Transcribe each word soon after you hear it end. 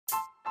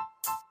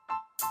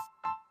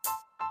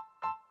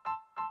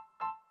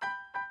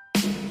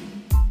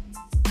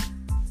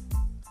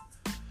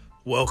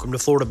Welcome to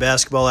Florida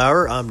Basketball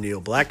Hour. I'm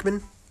Neil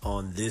Blackman.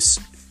 On this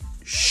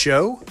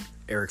show,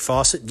 Eric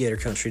Fawcett,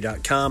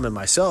 GatorCountry.com, and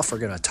myself are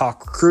going to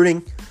talk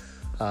recruiting.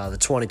 The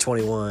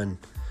 2021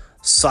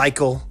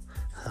 cycle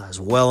is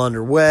well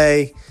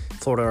underway.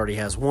 Florida already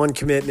has one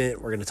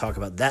commitment. We're going to talk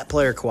about that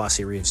player,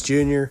 Kowacie Reeves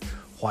Jr.,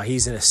 why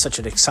he's such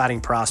an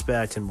exciting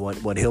prospect and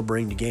what he'll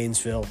bring to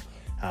Gainesville.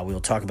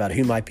 We'll talk about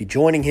who might be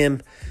joining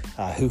him,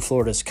 who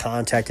Florida's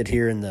contacted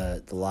here in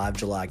the live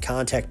July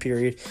contact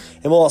period.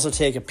 And we'll also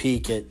take a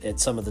peek at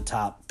some of the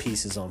top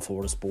pieces on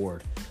Florida's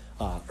board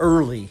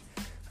early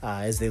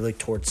as they look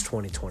towards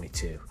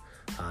 2022,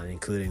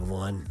 including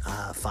one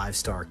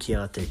five-star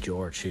Keontae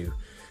George, who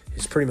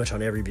is pretty much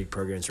on every big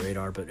program's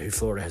radar, but who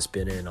Florida has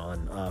been in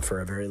on for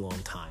a very long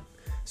time.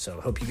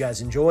 So hope you guys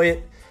enjoy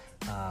it.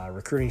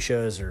 Recruiting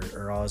shows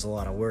are always a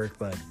lot of work,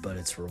 but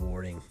it's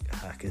rewarding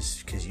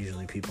because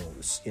usually people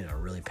are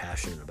really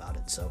passionate about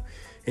it. So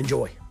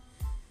enjoy.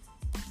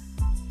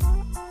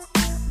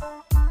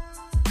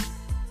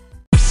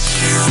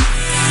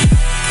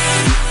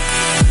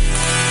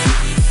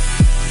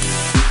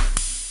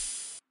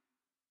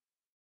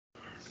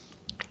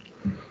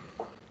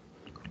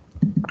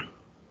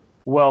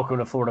 Welcome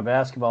to Florida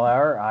Basketball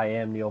Hour. I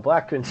am Neil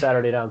Blackman,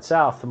 Saturday Down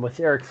South. I'm with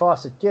Eric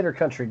Fawcett,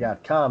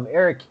 GatorCountry.com.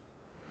 Eric,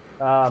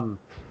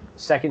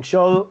 second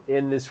show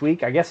in this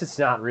week. I guess it's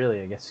not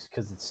really,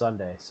 because it's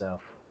Sunday. So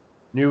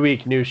new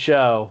week, new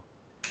show.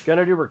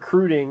 Gonna do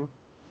recruiting.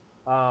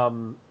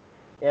 And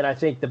I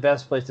think the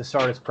best place to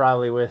start is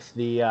probably with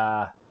the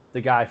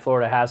guy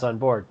Florida has on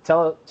board.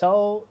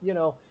 Tell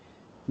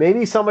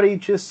maybe somebody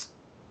just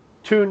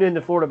tuned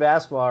into Florida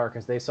Basketball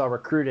because they saw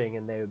recruiting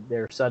and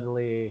they're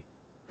suddenly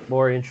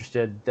more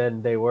interested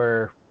than they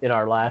were in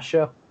our last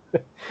show.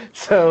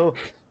 So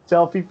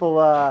tell people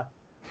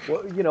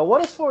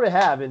what does Florida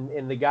have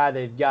in the guy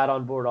they've got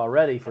on board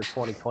already for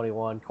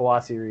 2021,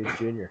 Kowacie Reeves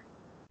Jr.?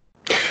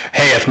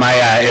 Hey, if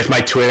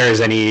my Twitter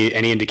is any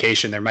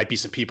indication, there might be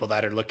some people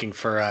that are looking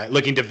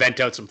to vent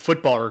out some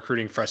football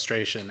recruiting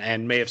frustration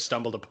and may have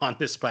stumbled upon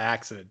this by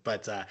accident.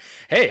 But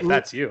hey, if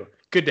that's you,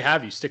 good to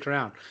have you. Stick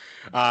around.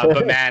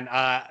 But man,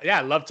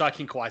 I love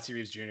talking Kowacie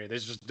Reeves Jr.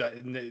 There's just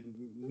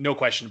no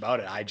question about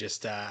it. I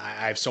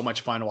have so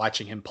much fun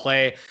watching him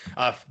play,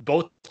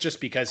 both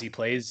just because he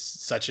plays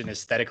such an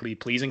aesthetically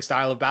pleasing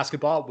style of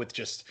basketball with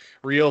just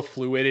real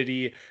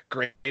fluidity,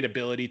 great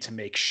ability to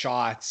make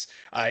shots.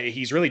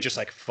 He's really just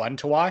like fun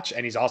to watch,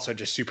 and he's also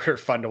just super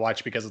fun to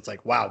watch because it's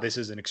like, wow, this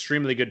is an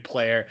extremely good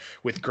player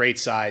with great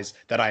size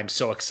that I'm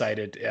so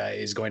excited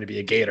is going to be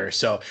a Gator.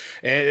 So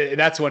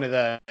that's one of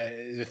the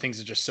things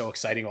that's just so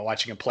exciting about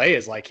watching him play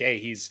is like, hey,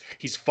 he's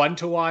fun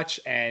to watch,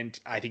 and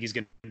I think he's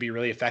going to be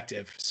really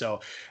effective. So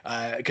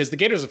because the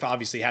Gators have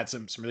obviously had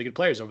some really good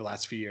players over the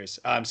last few years.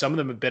 Some of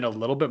them have been a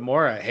little bit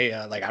more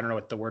like, I don't know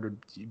what the word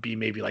would be,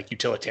 maybe like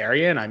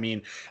utilitarian. I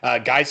mean,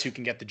 guys who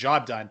can get the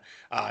job done.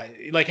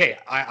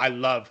 I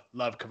love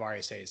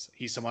Kavarius Hayes.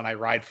 He's someone I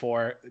ride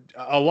for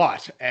a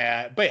lot.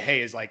 But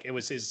Hayes, it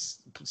was his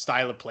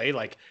style of play,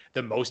 like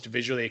the most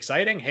visually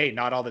exciting. Hey,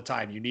 not all the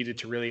time. You needed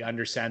to really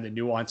understand the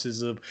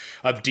nuances of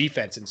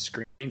defense and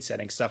screen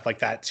setting, stuff like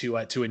that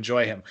to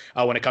enjoy him.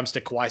 When it comes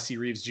to Kowacie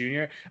Reeves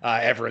Jr.,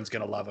 everyone's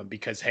going to love him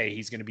because, hey,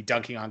 he's going to be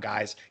dunking on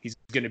guys. He's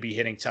going to be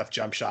hitting tough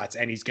jump shots,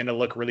 and he's going to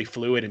look really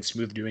fluid and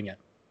smooth doing it.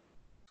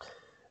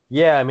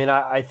 Yeah, I mean,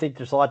 I think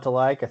there's a lot to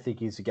like. I think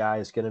he's a guy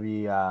who's going to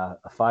be a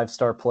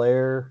five-star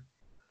player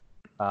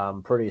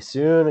pretty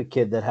soon, a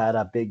kid that had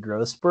a big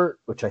growth spurt,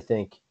 which I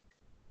think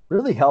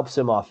really helps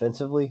him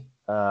offensively.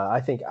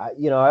 I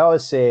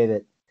always say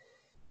that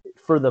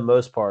for the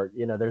most part,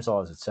 there's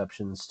always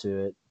exceptions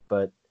to it,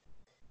 but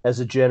as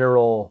a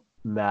general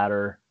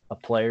matter, a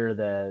player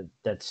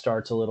that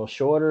starts a little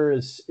shorter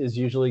is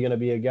usually going to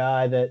be a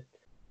guy that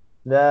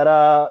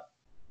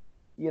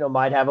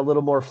might have a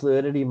little more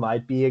fluidity,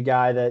 might be a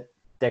guy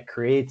that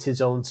creates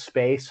his own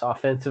space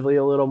offensively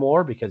a little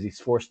more because he's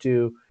forced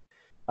to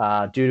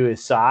due to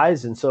his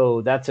size. And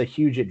so that's a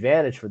huge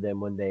advantage for them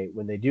when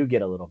they do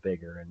get a little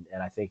bigger.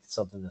 And I think it's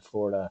something that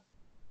Florida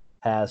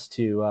has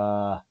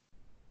to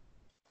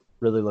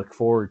really look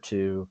forward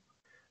to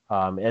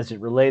as it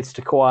relates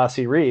to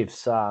Kowacie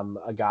Reeves,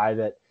 a guy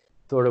that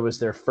Florida was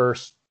the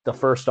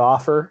first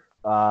offer,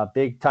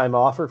 big time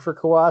offer for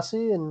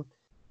Kowacie. And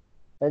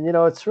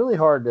it's really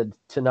hard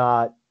to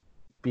not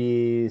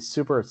be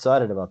super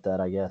excited about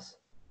that, I guess.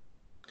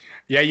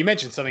 Yeah, you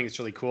mentioned something that's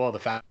really cool, the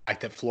fact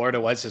that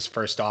Florida was his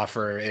first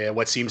offer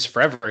what seems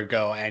forever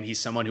ago, and he's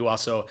someone who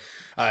also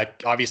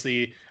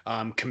obviously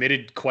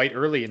committed quite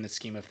early in the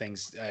scheme of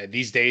things.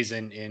 These days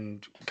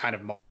in kind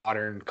of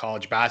modern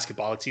college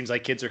basketball, it seems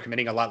like kids are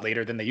committing a lot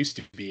later than they used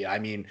to be. I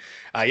mean,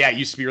 it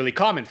used to be really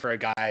common for a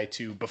guy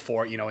to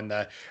before, in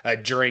the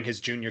during his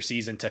junior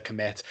season to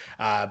commit.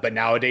 But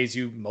nowadays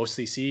you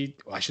mostly see,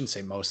 well, I shouldn't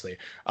say mostly,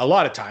 a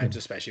lot of times,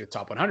 especially with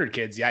top 100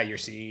 kids, you're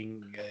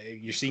seeing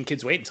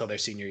kids wait until their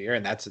senior year,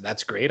 and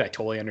that's great. I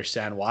totally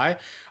understand why.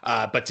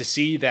 But to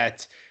see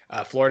that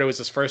Florida was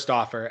his first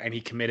offer, and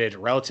he committed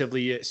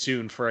relatively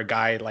soon for a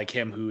guy like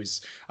him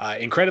who's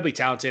incredibly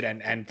talented.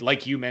 And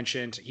like you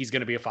mentioned, he's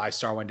going to be a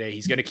 5-star one day.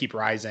 He's going to keep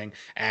rising,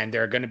 and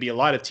there are going to be a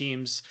lot of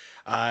teams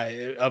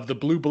of the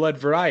blue blood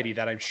variety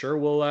that I'm sure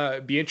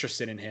will be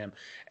interested in him,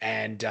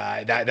 and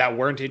that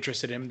weren't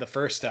interested in him the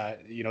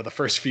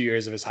first few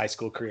years of his high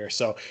school career.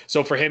 So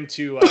for him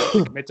to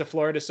commit to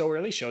Florida so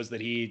early shows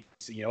that he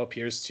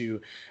appears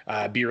to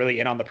be really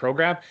in on the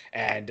program,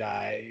 and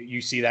you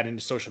see that in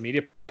the social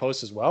media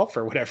posts as well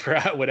for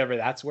whatever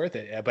that's worth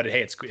it. But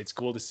hey, it's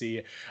cool to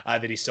see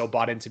that he's so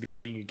bought into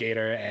being a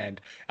Gator,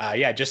 and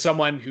just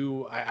someone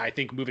who I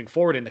think moving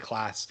forward in the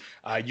class,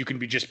 you can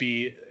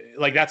be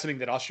like, that's something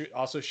that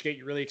also should get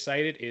you really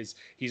excited. Is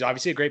he's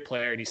obviously a great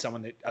player, and he's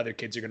someone that other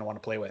kids are going to want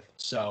to play with.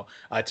 So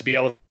to be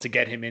able to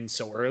get him in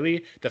so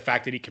early, the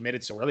fact that he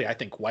committed so early, I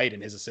think White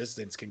and his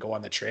assistants can go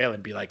on the trail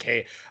and be like,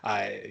 hey,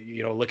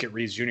 look at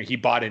Reeves Jr. He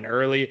bought in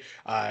early.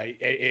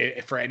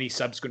 For any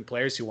subsequent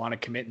players who want to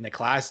commit in the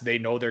class, they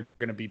know they're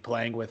going to be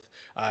playing with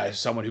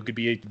someone who could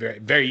be very,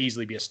 very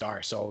easily be a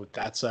star. So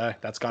that's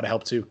got to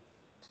help too.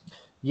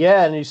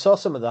 Yeah, and you saw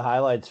some of the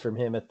highlights from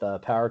him at the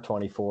Power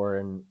 24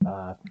 and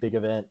big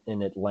event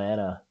in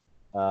Atlanta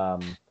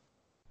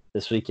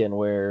this weekend,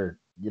 where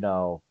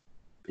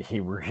he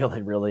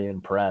really, really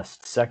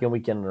impressed. Second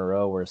weekend in a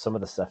row where some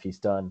of the stuff he's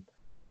done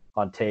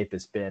on tape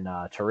has been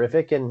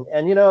terrific. And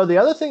the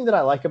other thing that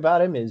I like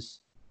about him is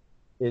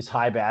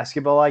high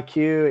basketball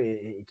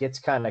IQ. It gets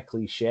kind of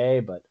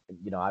cliche, but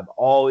I've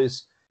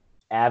always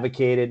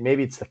advocated.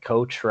 Maybe it's the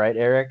coach, right,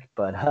 Eric?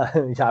 But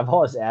I've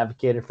always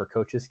advocated for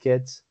coaches'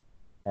 kids.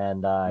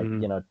 And,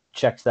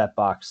 checks that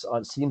box,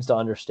 seems to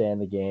understand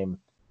the game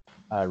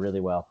really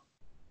well.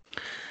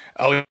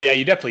 Oh, yeah,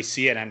 you definitely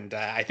see it. And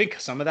I think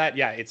some of that,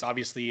 it's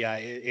obviously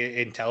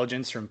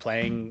intelligence from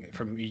playing,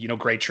 from,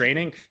 great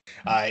training.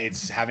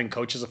 It's having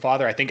coach as a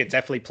father. I think it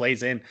definitely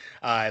plays in,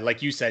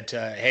 like you said,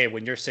 to, hey,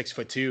 when you're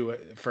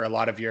 6'2", for a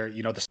lot of your,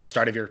 the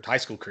start of your high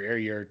school career,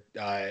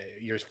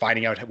 you're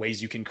finding out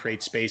ways you can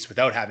create space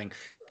without having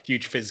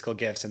huge physical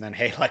gifts. And then,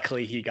 hey,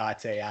 luckily he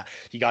got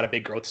a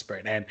big growth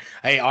spurt. And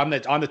hey, on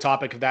the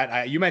topic of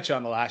that, you mentioned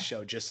on the last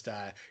show, just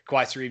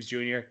Kawhi Reeves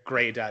Jr.,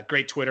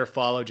 great Twitter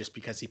follow, just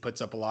because he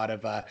puts up a lot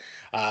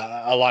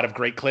of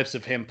great clips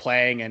of him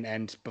playing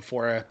and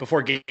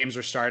before games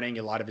were starting,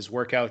 a lot of his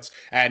workouts.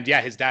 And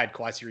his dad,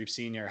 Kawhi Reeves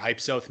Sr., Hype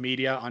South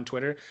Media on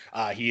Twitter.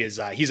 He's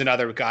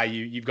another guy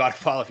you've got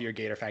to follow if you're a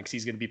Gator fan, because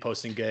he's going to be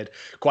posting good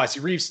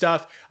Kawhi Reeves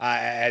stuff,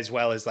 as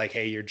well as like,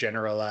 hey, your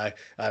general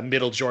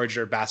middle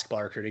Georgia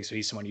basketball recruiting. So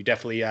he's someone you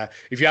definitely,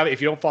 if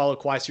you don't follow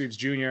Kawhi Reeves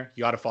Jr., you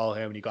got to follow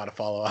him, and you got to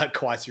follow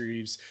Kawhi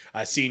Reeves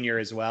Sr.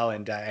 as well,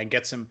 and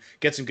get some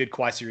good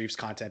Kawhi Reeves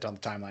content on the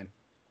timeline.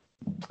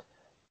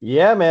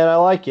 Yeah, man, I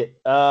like it.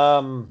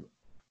 Want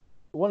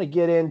to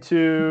get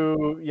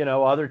into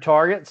other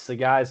targets, the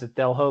guys that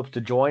they'll hope to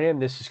join him.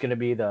 This is going to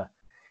be the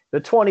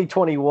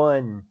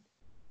 2021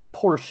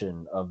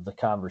 portion of the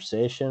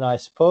conversation, I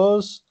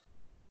suppose.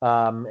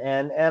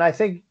 And I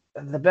think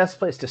the best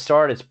place to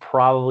start is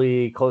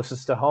probably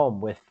closest to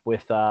home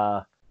with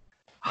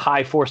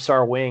high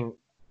 4-star wing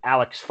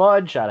Alex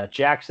Fudge out of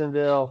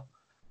Jacksonville.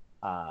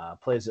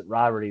 Plays at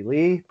Robert E.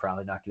 Lee.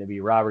 Probably not going to be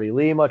Robert E.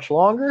 Lee much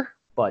longer,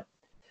 but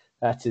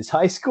that's his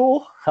high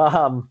school.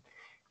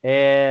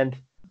 And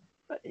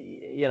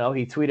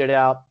he tweeted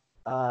out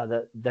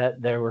that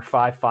there were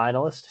 5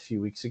 finalists a few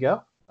weeks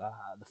ago.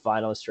 The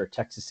finalists are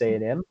Texas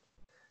A&M.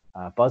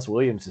 Buzz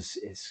Williams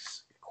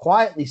is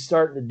quietly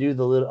starting to do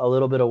a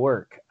little bit of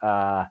work.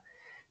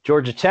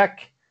 Georgia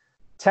Tech,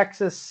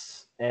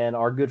 Texas, and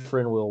our good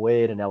friend Will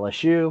Wade and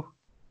LSU.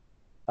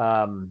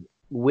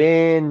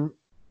 When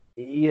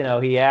he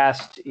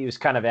was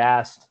kind of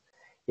asked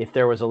if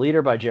there was a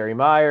leader by Jerry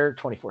Meyer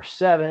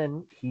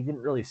 24/7. He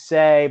didn't really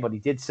say, but he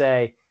did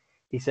say,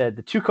 he said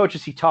the 2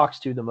 coaches he talks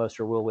to the most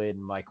are Will Wade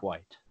and Mike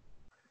White.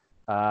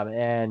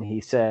 And he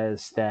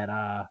says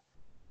that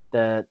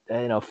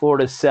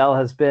Florida's sell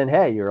has been,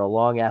 hey, you're a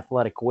long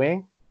athletic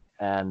wing.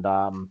 And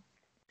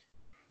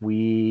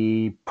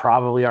we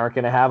probably aren't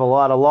going to have a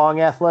lot of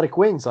long athletic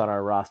wings on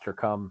our roster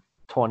come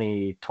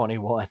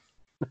 2021.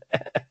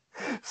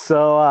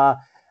 So,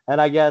 and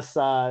I guess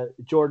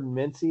Jordan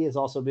Mincy has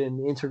also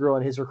been integral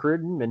in his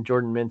recruiting. And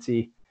Jordan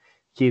Mincy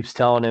keeps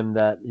telling him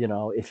that,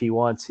 if he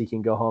wants, he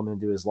can go home and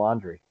do his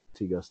laundry if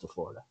he goes to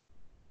Florida,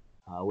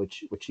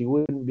 which he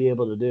wouldn't be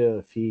able to do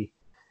if he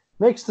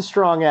makes the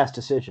strong-ass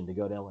decision to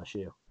go to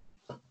LSU.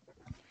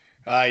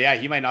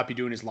 He might not be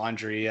doing his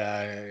laundry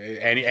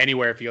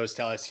anywhere if he goes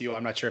to LSU.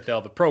 I'm not sure if they'll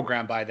have a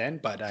program by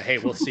then, but hey,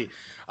 we'll see.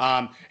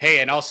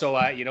 And also,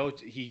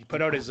 he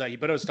put out his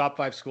top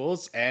 5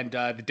 schools, and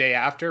the day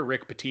after,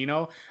 Rick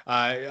Pitino,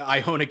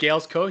 Iona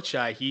Gales coach,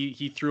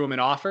 he threw him an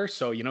offer.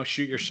 So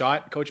shoot your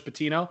shot, Coach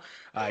Pitino.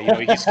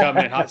 He's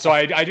coming in hot. So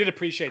I did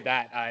appreciate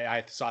that.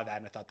 I saw that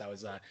and I thought that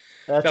was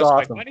That's quite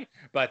awesome. funny.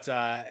 But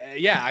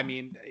yeah, I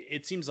mean,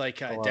 it seems like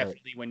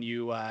definitely when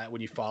you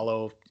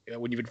follow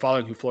when you've been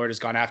following who Florida's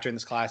gone after in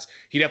this class,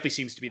 he definitely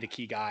seems to be the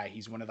key guy.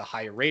 He's one of the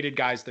higher rated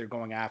guys they're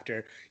going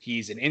after.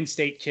 He's an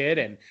in-state kid,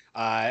 and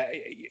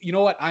you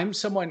know what? I'm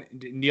someone,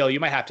 Neil. You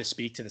might have to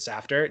speak to this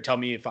after. Tell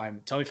me if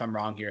I'm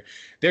wrong here.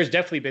 There's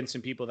definitely been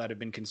some people that have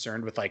been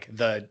concerned with like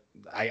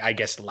I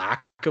guess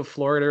lack of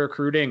Florida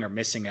recruiting or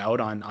missing out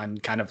on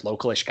kind of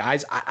localish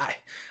guys.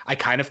 I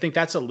kind of think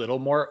that's a little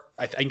more.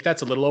 I think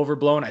that's a little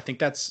overblown. I think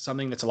that's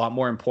something that's a lot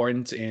more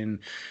important in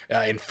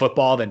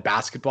football than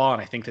basketball,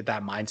 and I think that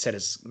mindset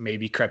has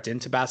maybe crept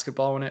into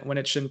basketball when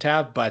it shouldn't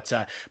have. But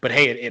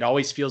hey, it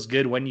always feels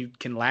good when you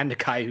can land a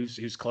guy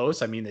who's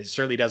close. I mean, it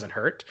certainly doesn't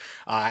hurt.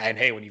 And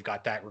hey, when you've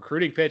got that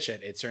recruiting pitch,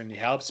 it certainly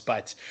helps.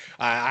 But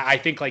I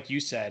think, like you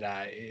said,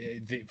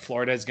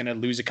 Florida is going to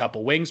lose a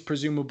couple wings,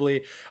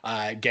 presumably.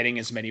 Getting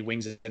as many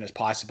wings in as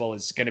possible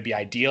is going to be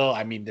ideal.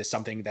 I mean, there's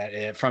something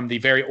that from the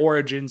very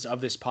origins of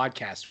this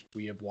podcast,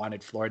 we have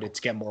wanted Florida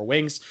to get more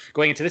wings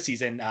going into the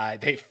season.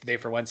 They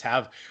for once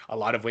have a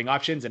lot of wing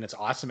options, and it's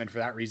awesome. And for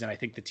that reason, I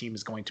think the team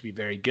is going to be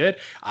very good.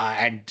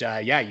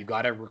 Yeah, you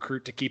got to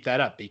recruit to keep that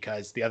up,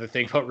 because the other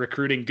thing about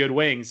recruiting good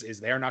wings is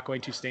they're not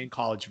going to stay in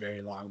college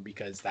very long,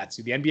 because that's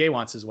who the NBA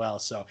wants as well.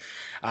 So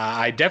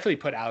I definitely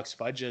put Alex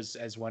Fudge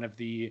as one of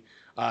the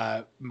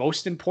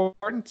most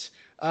important.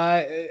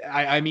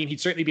 I mean, he'd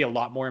certainly be a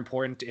lot more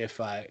important if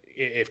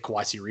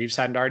Kawasi Reeves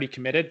hadn't already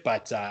committed.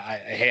 But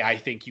I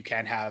think you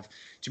can have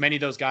too many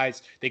of those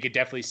guys. They could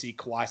definitely see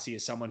Kawasi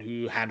as someone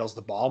who handles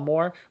the ball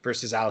more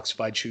versus Alex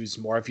Fudge, who's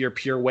more of your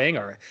pure wing.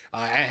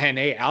 And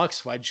hey, Alex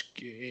Fudge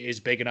is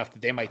big enough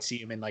that they might see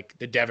him in like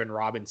the Devin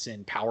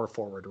Robinson power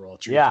forward role.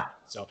 Yeah.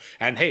 So,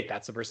 and hey,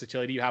 that's the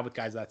versatility you have with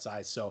guys that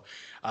size. So,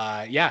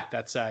 yeah,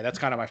 that's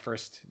kind of my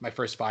first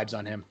vibes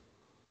on him.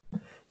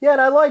 Yeah,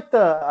 and I like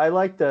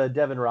the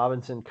Devin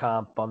Robinson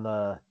comp on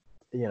the,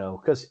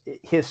 because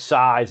his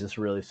size is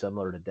really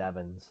similar to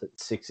Devin's at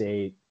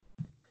 6'8".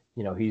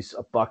 He's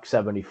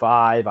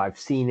 $175. I've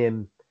seen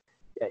him.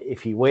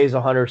 If he weighs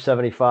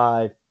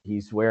 175,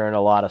 he's wearing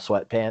a lot of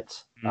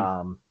sweatpants.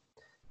 Mm-hmm.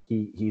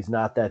 He's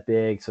not that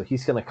big, so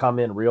he's going to come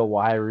in real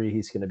wiry.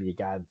 He's going to be a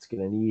guy that's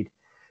going to need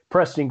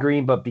Preston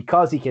Green, but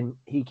because he can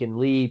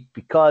lead,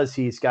 because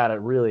he's got a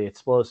really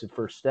explosive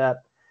first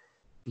step,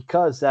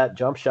 because that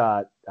jump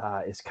shot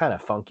is kind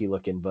of funky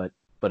looking, but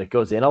it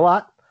goes in a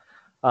lot.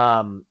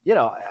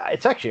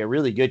 It's actually a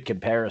really good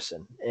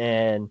comparison.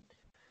 And,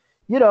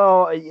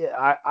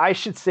 I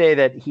should say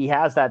that he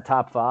has that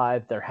top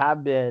five. There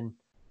have been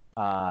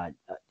a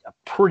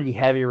pretty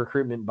heavy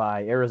recruitment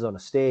by Arizona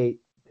State,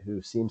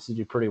 who seems to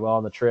do pretty well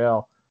on the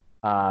trail.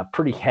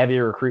 Pretty heavy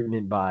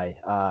recruitment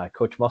by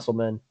Coach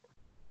Musselman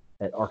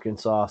at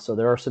Arkansas. So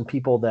there are some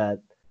people that,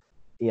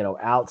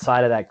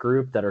 outside of that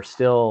group that are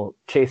still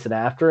chasing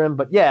after him.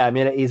 But yeah, I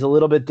mean, he's a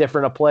little bit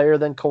different a player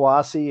than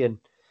Kawasi. And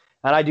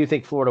I do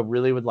think Florida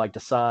really would like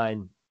to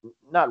sign,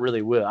 not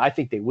really will. I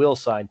think they will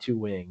sign two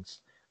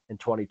wings in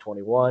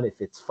 2021. If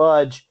it's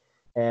Fudge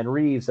and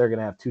Reeves, they're going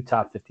to have two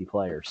top 50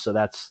 players. So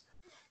that's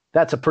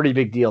a pretty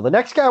big deal. The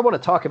next guy I want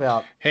to talk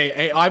about.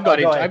 Hey, I've got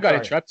to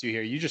interrupt you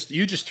here. You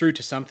just threw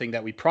to something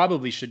that we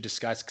probably should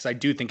discuss, because I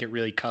do think it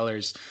really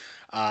colors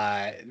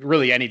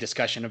really any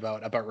discussion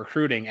about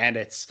recruiting, and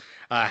it's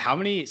how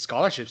many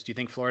scholarships do you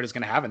think Florida is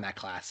going to have in that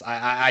class?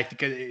 I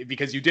think,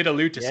 because you did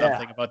allude to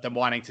something about them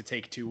wanting to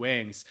take two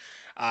wings,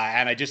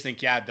 and I just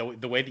think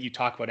the way that you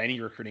talk about any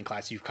recruiting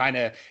class,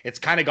 it's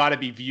kind of got to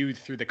be viewed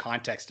through the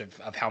context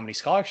of how many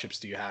scholarships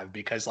do you have,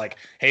 because like,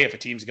 hey, if a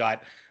team's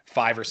got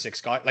 5 or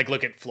 6 like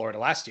look at Florida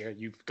last year,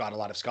 you've got a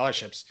lot of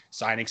scholarships.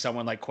 Signing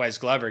someone like Quez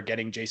Glover,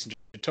 getting Jason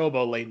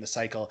Jatobo late in the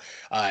cycle,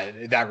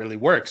 that really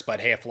works. But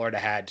hey, if Florida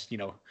had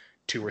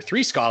 2 or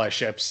 3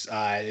 scholarships,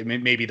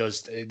 maybe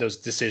those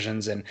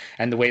decisions and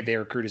the way they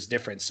recruit is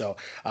different. So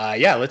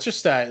let's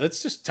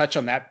just touch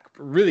on that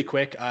really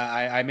quick.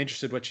 I'm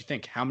interested what you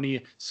think. How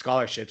many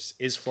scholarships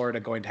is Florida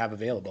going to have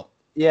available?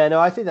 Yeah, no,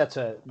 I think that's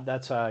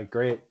a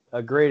great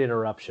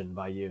interruption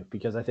by you,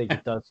 because I think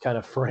it does kind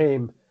of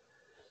frame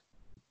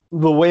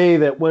the way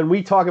that when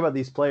we talk about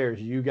these players,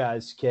 you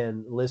guys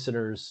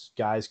listeners,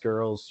 guys,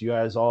 girls, you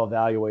guys all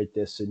evaluate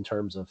this in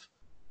terms of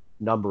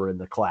number in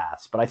the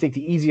class. But I think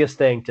the easiest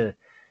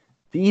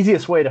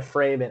way to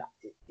frame it,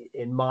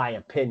 in my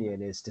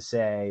opinion, is to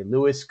say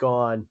Lewis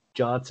gone,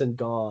 Johnson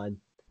gone,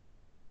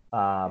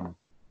 and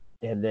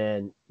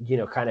then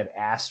kind of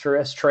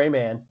asterisk Trey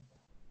Mann,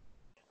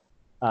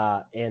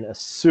 and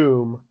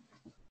assume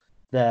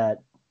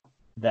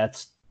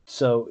that's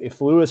so.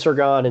 If Lewis are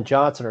gone and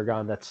Johnson are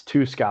gone, that's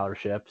 2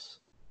 scholarships,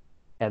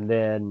 and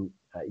then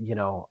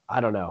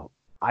I don't know.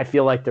 I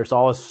feel like there's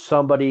always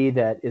somebody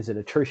that is an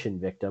attrition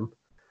victim.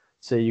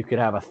 So you could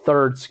have a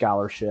 3rd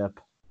scholarship.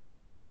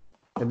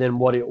 And then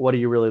what are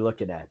you really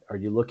looking at? Are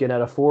you looking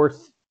at a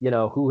 4th?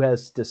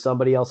 Does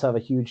somebody else have a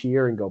huge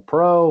year and go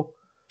pro?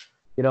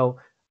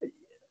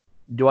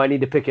 Do I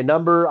need to pick a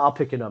number? I'll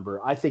pick a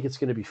number. I think it's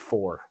going to be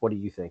 4. What do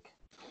you think?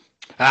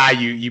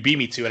 You beat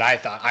me to it.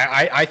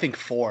 I think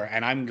 4,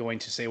 and I'm going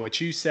to say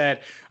what you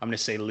said. I'm going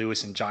to say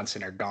Lewis and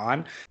Johnson are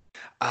gone.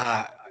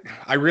 Uh,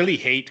 I really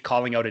hate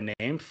calling out a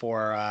name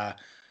for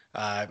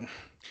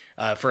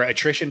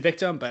attrition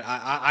victim, but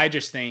I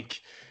just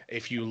think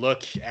if you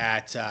look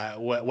at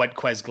what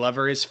Quez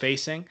Glover is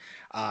facing,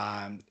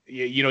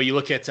 you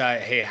look at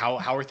hey,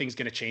 how are things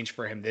going to change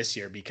for him this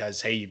year?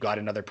 Because hey, you've got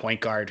another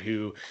point guard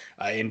who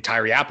in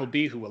Tyree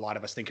Appleby, who a lot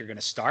of us think are going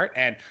to start,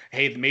 and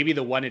hey, maybe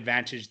the one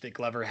advantage that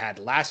Glover had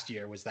last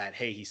year was that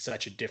hey, he's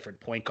such a different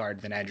point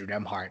guard than Andrew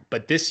Nembhard.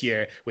 But this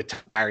year with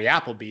Tyree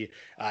Appleby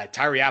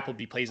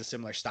plays a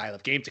similar style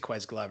of game to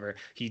Quez Glover.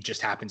 He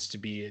just happens to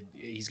be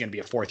he's going to be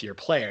a 4th-year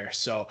player.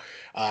 So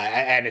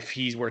and if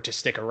he were to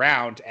stick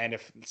around, and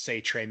if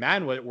say Trey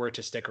Mann were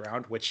to stick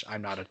around, which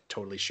I'm not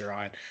totally sure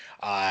on.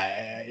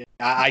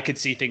 I could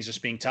see things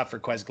just being tough for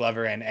Quez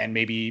Glover, and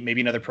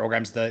maybe another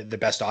program's the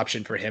best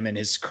option for him in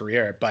his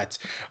career. But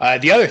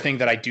the other thing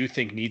that I do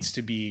think needs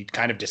to be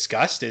kind of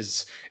discussed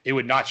is it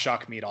would not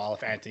shock me at all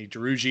if Anthony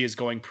Duruji is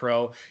going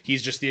pro.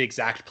 He's just the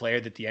exact player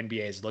that the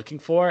NBA is looking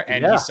for,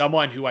 and he's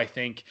someone who I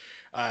think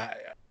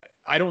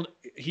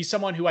he's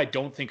someone who I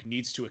don't think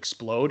needs to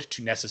explode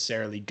to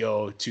necessarily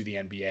go to the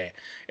NBA.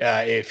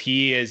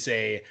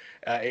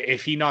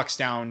 If he knocks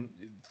down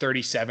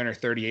 37 or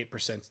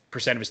 38%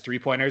 of his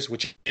 3-pointers,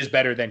 which is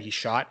better than he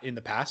shot in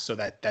the past, so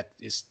that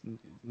is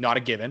not a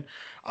given.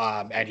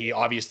 And he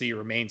obviously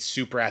remains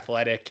super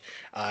athletic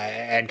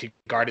and can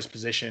guard his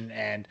position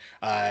and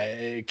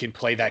can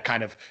play that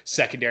kind of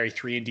secondary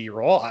 3-and-D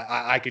role.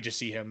 I could just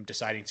see him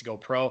deciding to go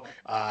pro.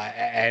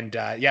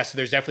 So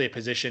there's definitely a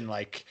position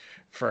like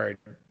for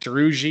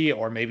Duruji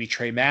or maybe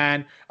Trey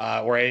Mann,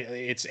 or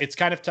it's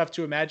kind of tough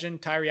to imagine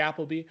Tyree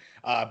Appleby.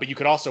 But you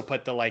could also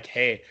put the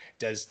hey,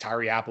 does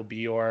Tyree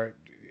Appleby or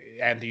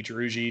Anthony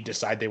Duruji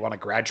decide they want a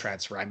grad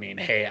transfer? I mean,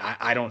 hey,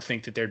 I don't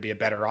think that there'd be a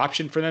better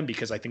option for them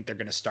because I think they're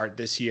going to start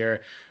this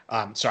year.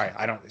 It's going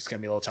to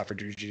be a little tough for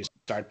Duruji to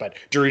start, but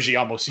Duruji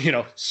almost,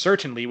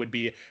 certainly would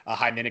be a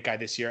high minute guy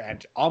this year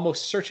and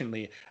almost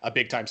certainly a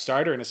big time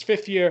starter in his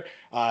 5th year.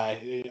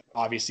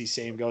 Obviously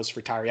same goes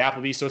for Tyree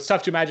Appleby. So it's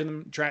tough to imagine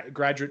them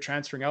graduate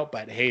transferring out,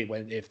 but hey,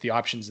 if the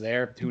option's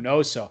there, who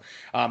knows? So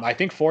I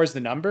think 4 is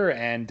the number,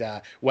 and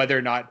whether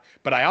or not,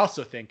 but I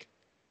also think,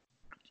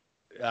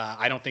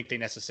 I don't think they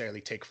necessarily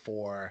take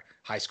 4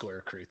 high school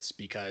recruits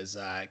because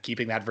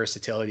keeping that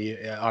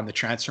versatility on the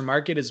transfer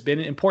market has been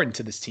important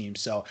to this team.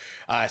 So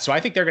I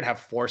think they're going to have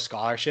 4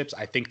 scholarships.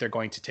 I think they're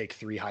going to take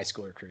 3 high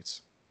school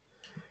recruits.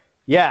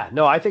 Yeah,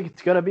 no, I think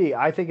it's going to be.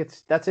 I think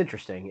that's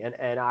interesting,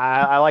 and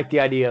I like the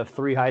idea of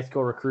 3 high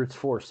school recruits,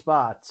 4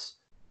 spots.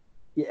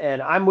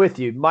 And I'm with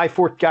you. My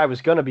 4th guy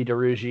was going to be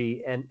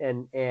Duruji,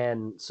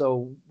 and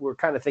so we're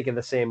kind of thinking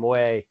the same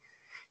way.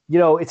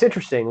 It's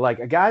interesting. Like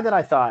a guy that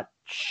I thought.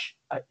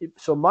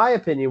 So my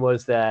opinion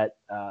was that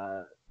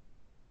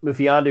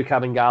Mufiondu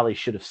Kabengele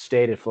should have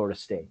stayed at Florida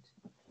State,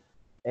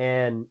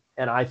 and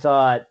I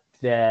thought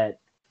that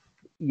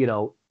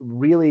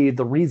really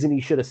the reason he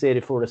should have stayed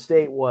at Florida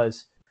State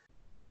was,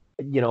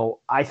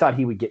 I thought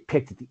he would get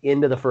picked at the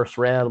end of the 1st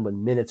round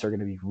when minutes are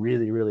going to be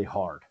really, really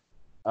hard,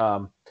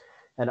 and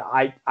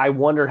I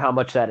wondered how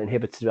much that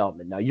inhibits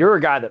development. Now you're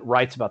a guy that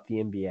writes about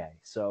the NBA,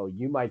 so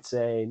you might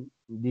say,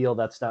 Neil,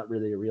 that's not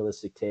really a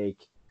realistic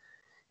take.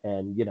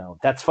 And,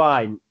 that's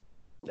fine.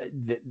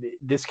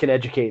 This can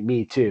educate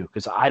me too,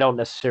 because I don't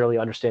necessarily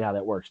understand how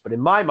that works. But in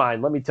my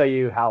mind, let me tell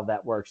you how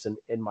that works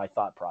in my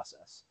thought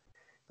process.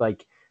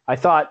 Like I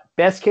thought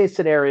best case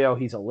scenario,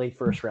 he's a late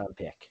 1st round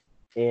pick.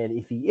 And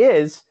if he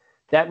is,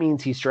 that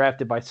means he's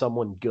drafted by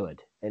someone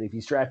good. And if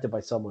he's drafted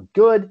by someone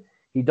good,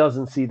 he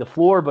doesn't see the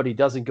floor, but he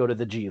doesn't go to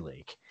the G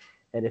League.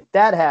 And if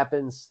that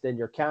happens, then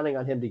you're counting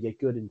on him to get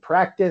good in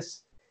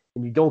practice.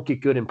 And you don't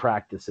get good in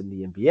practice in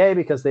the NBA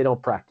because they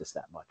don't practice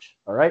that much.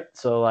 All right.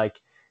 So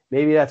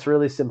maybe that's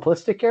really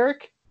simplistic,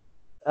 Eric.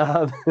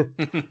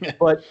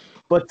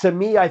 But to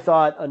me, I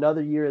thought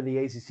another year in the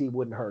ACC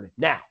wouldn't hurt it.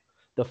 Now,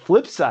 the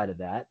flip side of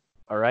that,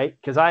 all right,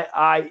 because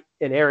I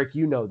and Eric,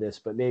 this,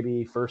 but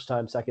maybe first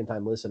time, second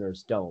time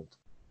listeners don't.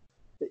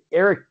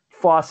 Eric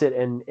Fawcett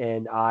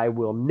and I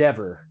will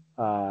never,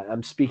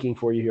 I'm speaking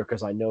for you here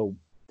because I know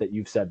that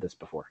you've said this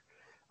before.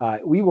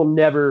 We will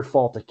never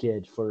fault a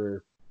kid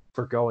for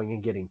going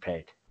and getting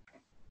paid.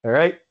 All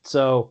right.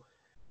 So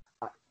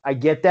I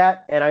get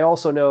that. And I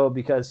also know,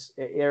 because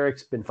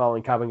Eric's been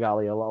following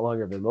Kabengele a lot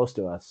longer than most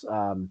of us.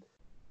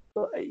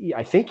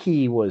 I think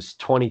he was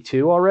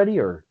 22 already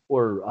or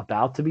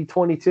about to be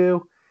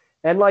 22.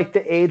 And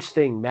the age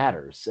thing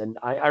matters. And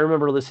I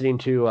remember listening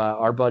to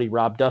our buddy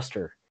Rob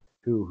Duster,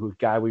 who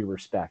guy we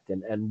respect.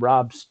 And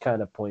Rob's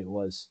kind of point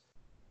was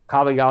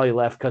Kabengele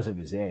left because of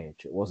his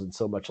age. It wasn't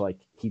so much like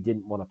he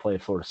didn't want to play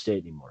at Florida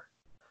State anymore.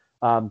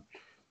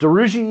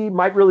 Duruji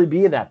might really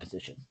be in that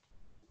position.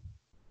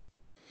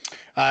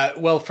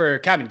 Well, for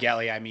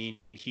Kabengele, I mean,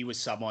 he was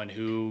someone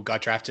who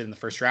got drafted in the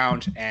 1st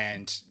round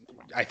and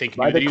I think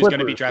by knew that the he was going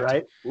to be Clippers,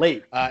 drafted.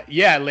 right? Late.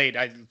 Yeah, late.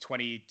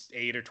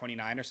 28 or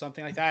 29 or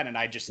something like that. And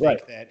I just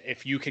think that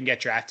if you can get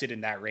drafted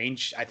in that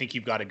range, I think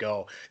you've got to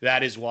go.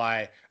 That is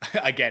why,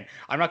 again,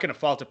 I'm not going to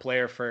fault a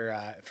player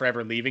for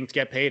ever leaving to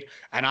get paid.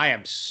 And I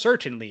am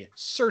certainly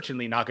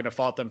not going to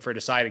fault them for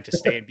deciding to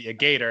stay and be a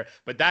Gator.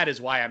 But that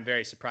is why I'm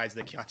very surprised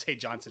that Keontae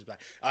Johnson's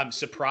back. I'm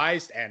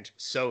surprised and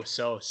so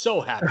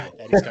happy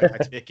that he's coming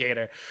back to be a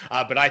Gator.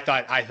 But I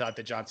thought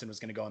that Johnson was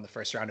going to go in the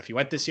first round if he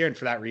went this year. And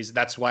for that reason,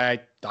 that's why I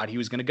thought he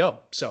was going to go.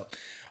 So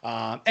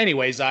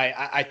anyways,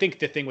 I think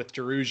the thing with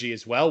Duruji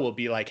as well will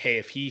be like, hey,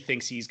 if he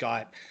thinks he's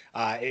got,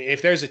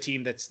 if there's a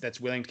team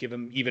that's willing to give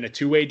him even a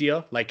two-way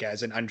deal, like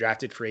as an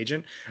undrafted free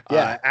agent,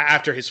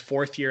 after his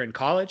fourth year in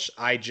college,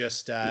 I'm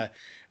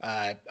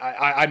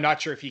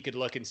not sure if he could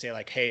look and say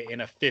like, hey,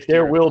 in a fifth year,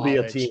 there will be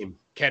a team.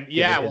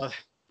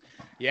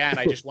 And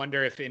I just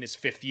wonder if in his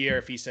fifth year,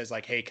 if he says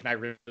like, hey, can I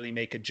really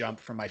make a jump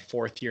from my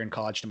fourth year in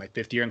college to my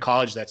fifth year in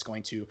college? That's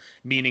going to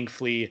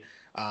meaningfully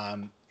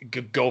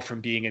go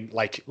from being in,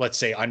 like, let's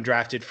say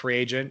undrafted free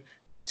agent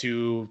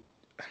to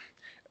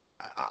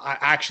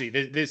actually,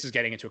 this is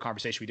getting into a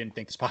conversation we didn't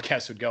think this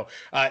podcast would go.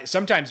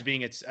 Sometimes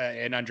being an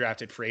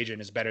undrafted free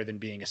agent is better than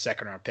being a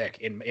second round pick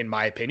in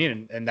my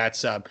opinion. And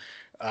that's,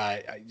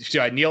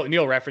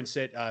 Neil referenced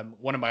it.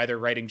 One of my other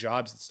writing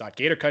jobs, it's not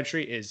Gator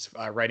Country, is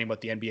writing about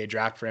the NBA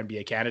draft for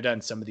NBA Canada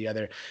and some of the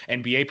other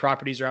NBA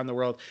properties around the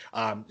world.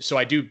 So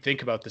I do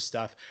think about this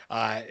stuff.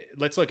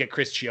 Let's look at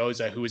Chris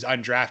Chiozza, who was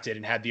undrafted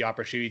and had the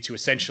opportunity to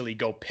essentially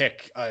go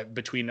pick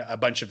between a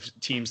bunch of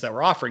teams that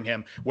were offering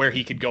him where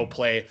he could go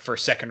play for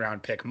second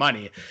round pick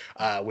money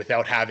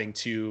without having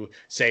to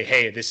say,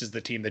 hey, this is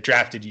the team that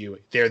drafted you.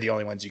 They're the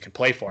only ones you can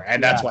play for.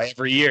 And that's why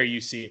every year you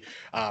see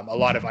a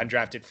lot of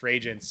undrafted free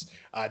agents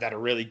that are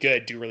really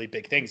good, do really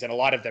big things. And a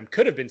lot of them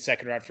could have been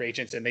second round free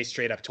agents, and they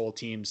straight up told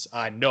teams,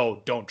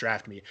 no, don't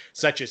draft me.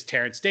 Such as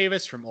Terrence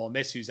Davis from Ole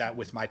Miss, who's out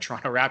with my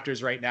Toronto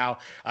Raptors right now.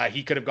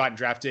 He could have gotten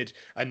drafted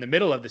in the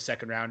middle of the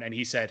second round, and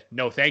he said,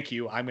 no, thank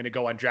you. I'm going to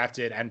go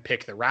undrafted and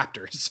pick the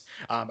Raptors,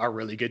 a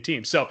really good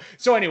team. So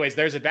anyways,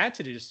 there's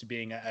advantages to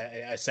being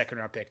a second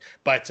round pick,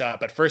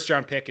 but first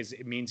round pick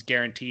it means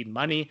guaranteed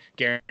money,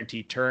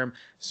 guaranteed term.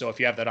 So if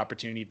you have that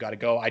opportunity, you've got to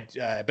go.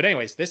 But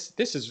anyways,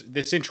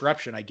 this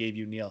interruption I gave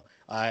you, Neil,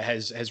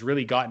 has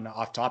really gotten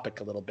off topic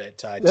a little bit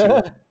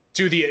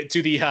to the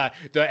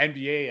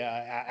NBA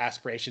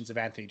aspirations of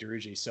Anthony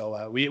Duruji.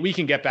 So we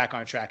can get back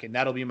on track, and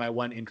that'll be my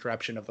one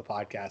interruption of the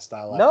podcast.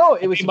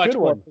 It was a good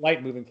one.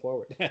 Light moving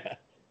forward.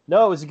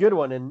 No, it was a good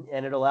one,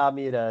 and it allowed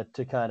me to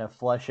kind of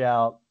flesh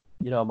out,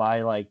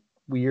 my like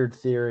weird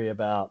theory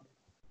about,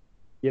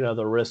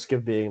 the risk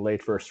of being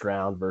late first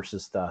round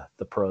versus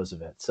the pros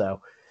of it.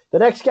 So the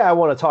next guy I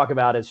want to talk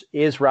about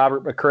is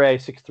Robert McCray,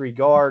 6'3"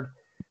 guard.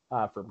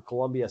 From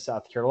Columbia,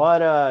 South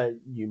Carolina.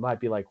 You might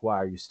be like, why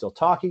are you still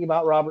talking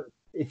about Robert?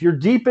 If you're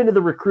deep into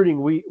the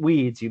recruiting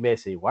weeds, you may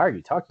say, why are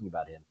you talking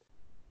about him?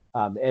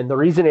 And the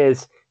reason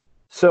is,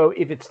 so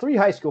if it's three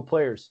high school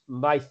players,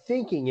 my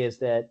thinking is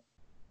that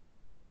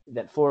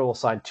Florida will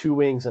sign two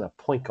wings and a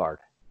point guard.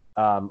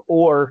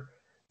 Or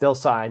they'll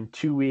sign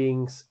two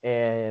wings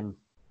and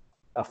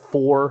a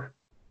four,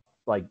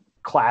 like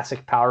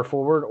classic power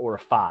forward, or a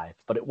five.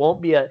 But it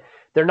won't be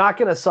they're not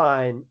going to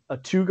sign a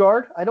two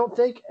guard, I don't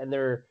think.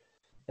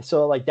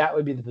 So like that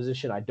would be the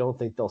position I don't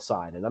think they'll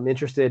sign. And I'm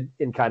interested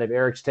in kind of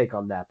Eric's take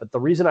on that. But the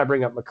reason I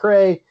bring up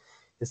McCray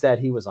is that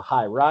he was a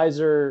high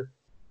riser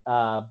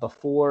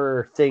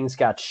before things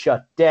got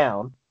shut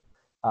down.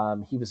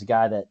 He was a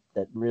guy that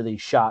really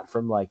shot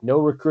from like no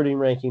recruiting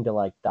ranking to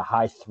like the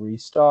high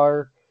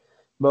 3-star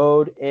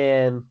mode.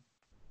 And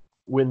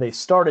when they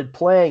started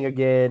playing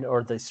again,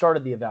 or they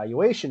started the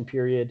evaluation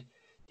period,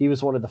 he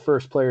was one of the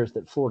first players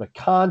that Florida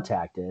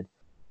contacted.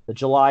 The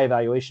July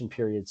evaluation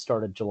period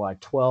started July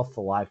 12th,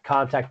 the live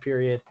contact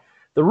period.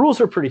 The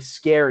rules are pretty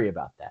scary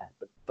about that.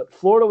 But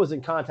Florida was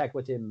in contact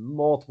with him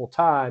multiple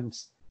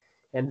times,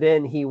 and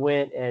then he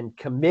went and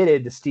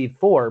committed to Steve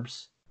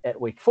Forbes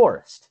at Wake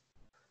Forest.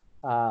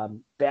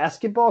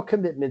 Basketball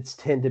commitments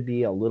tend to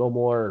be a little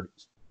more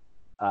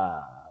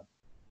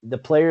the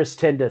players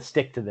tend to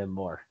stick to them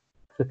more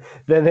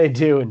than they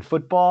do in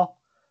football.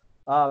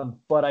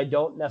 But I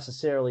don't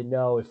necessarily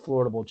know if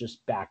Florida will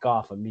just back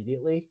off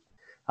immediately.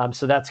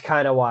 So that's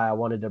kind of why I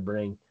wanted to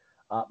bring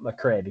up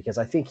McCray, because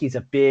I think he's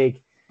a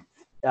big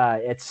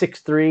at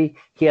 6'3".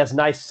 He has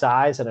nice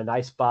size and a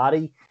nice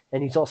body,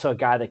 and he's also a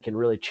guy that can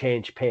really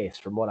change pace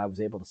from what I was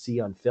able to see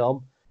on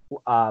film.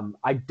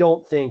 I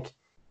don't think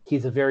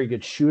he's a very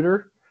good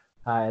shooter,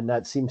 and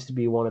that seems to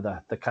be one of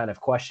the kind of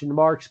question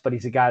marks, but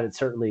he's a guy that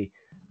certainly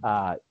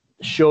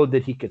showed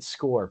that he could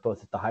score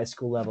both at the high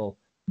school level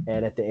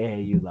and at the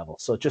AAU level.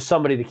 So just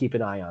somebody to keep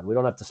an eye on. We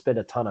don't have to spend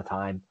a ton of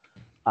time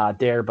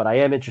there, but I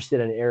am interested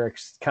in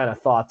Eric's kind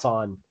of thoughts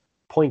on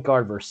point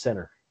guard versus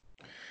center.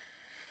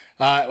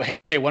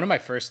 Hey, one of my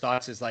first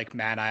thoughts is like,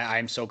 man,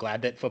 I'm so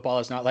glad that football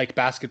is not like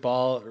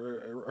basketball,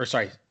 or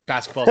sorry,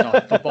 basketball is not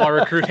like football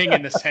recruiting,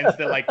 in the sense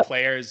that like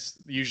players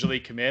usually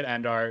commit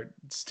and are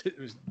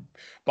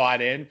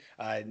bought in,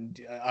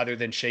 other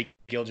than Shea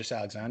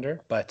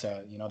Gilgeous-Alexander. But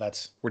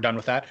we're done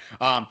with that.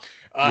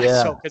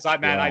 So because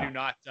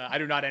I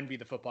do not envy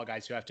the football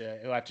guys who have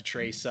to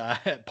trace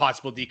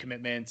possible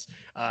decommitments,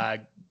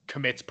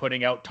 commits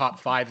putting out top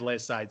 5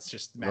 lists. It's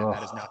just,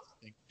 that is not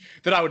something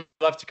that I would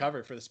love to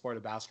cover for the sport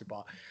of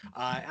basketball.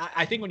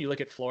 I think when you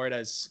look at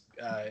Florida's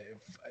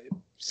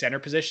center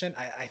position,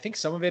 I think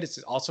some of it is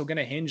also going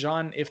to hinge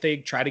on if they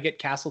try to get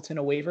Castleton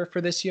a waiver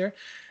for this year.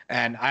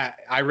 And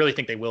I really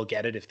think they will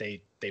get it if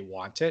they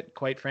want it,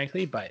 quite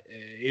frankly. But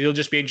it'll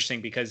just be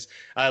interesting because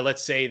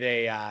let's say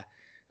they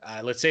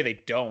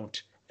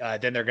don't,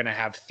 then they're going to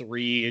have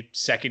 3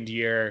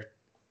 second-year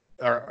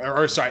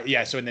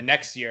so in the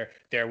next year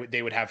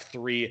they would have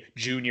 3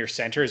 junior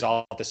centers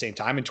all at the same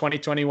time in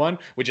 2021,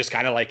 which is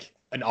kind of like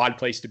an odd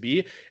place to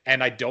be.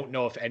 And I don't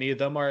know if any of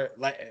them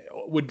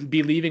would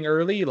be leaving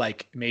early.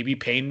 Like maybe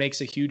Payne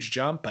makes a huge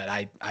jump, but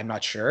I'm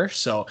not sure.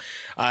 So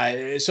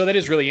that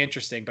is really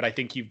interesting. But I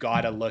think you've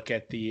got to look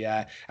at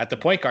the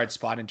point guard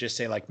spot and just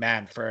say, like,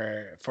 man,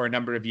 for a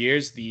number of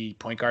years, the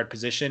point guard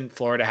position,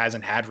 Florida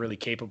hasn't had really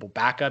capable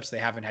backups. They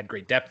haven't had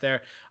great depth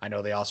there. I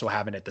know they also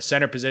haven't at the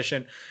center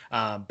position.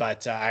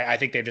 But I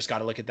think they've just got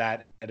to look at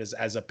that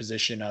as a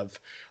position of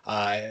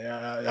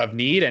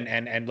need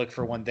and look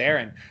for one there.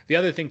 And the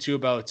other thing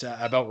too about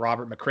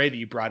Robert McRae that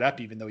you brought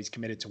up, even though he's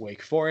committed to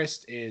Wake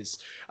Forest, is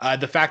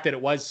the fact that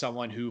it was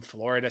someone who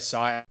Florida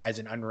saw as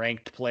an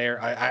unranked player.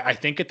 I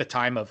think at the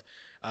time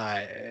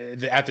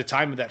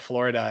that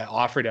Florida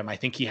offered him, I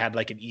think he had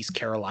like an East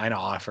Carolina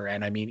offer,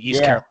 and I mean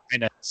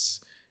Carolina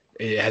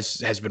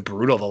has been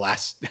brutal the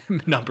last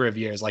number of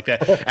years like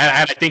that. And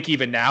I think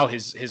even now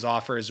his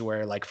offers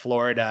were like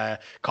Florida,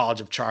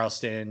 College of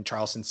Charleston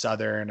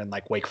Southern, and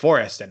like Wake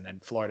Forest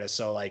and Florida.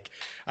 So like,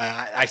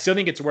 I still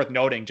think it's worth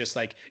noting, just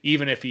like,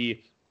 even if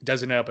he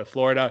doesn't end up at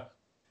Florida,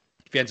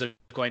 if he ends up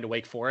going to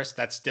Wake Forest,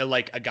 that's still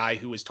like a guy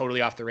who was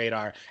totally off the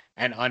radar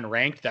and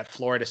unranked that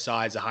Florida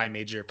saw as a high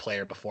major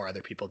player before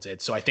other people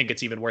did. So I think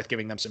it's even worth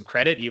giving them some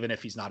credit, even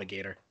if he's not a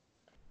Gator.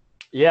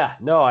 Yeah,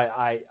 no,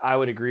 I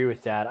would agree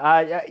with that.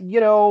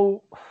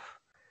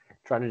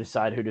 Trying to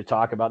decide who to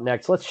talk about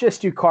next. Let's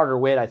just do Carter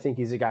Witt. I think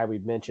he's a guy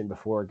we've mentioned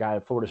before, a guy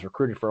that Florida's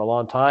recruited for a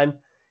long time.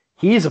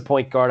 He's a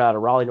point guard out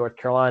of Raleigh, North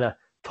Carolina.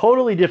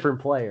 Totally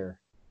different player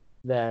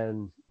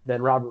than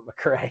Robert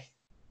McRae.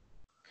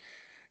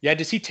 Yeah,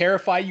 does he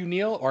terrify you,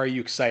 Neil, or are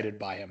you excited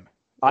by him?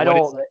 I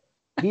don't.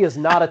 He is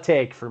not a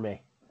take for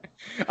me.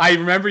 I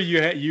remember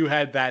you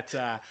had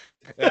that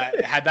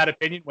had that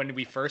opinion when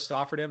we first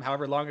offered him,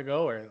 however long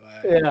ago.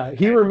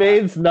 He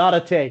remains not a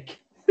take.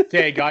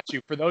 Okay, got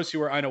you. For those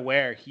who are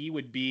unaware, he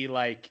would be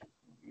like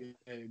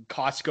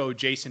Costco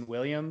Jason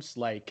Williams,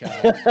 like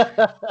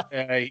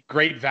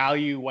great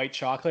value white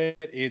chocolate.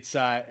 It's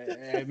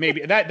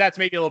maybe that's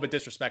maybe a little bit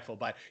disrespectful,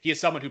 but he is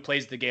someone who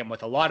plays the game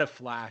with a lot of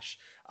flash,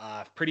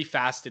 pretty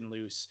fast and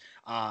loose.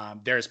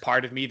 There's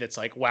part of me that's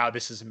like, wow,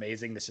 this is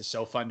amazing. This is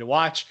so fun to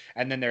watch.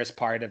 And then there's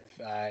part of,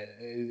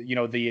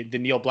 the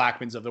Neil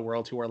Blackmans of the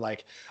world who are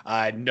like,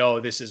 no,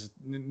 this is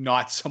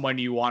not someone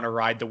you want to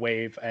ride the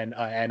wave and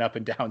up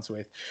and downs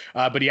with.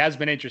 But he has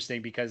been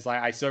interesting because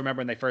I still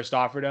remember when they first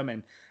offered him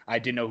and I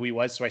didn't know who he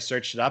was. So I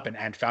searched it up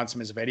and found some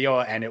of his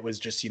video, and it was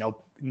just,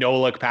 no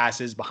look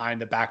passes,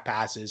 behind the back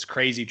passes,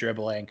 crazy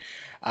dribbling.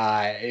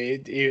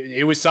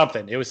 It was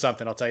something. It was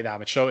something, I'll tell you that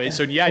much. So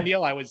yeah,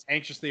 Neil, I was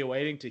anxiously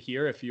awaiting to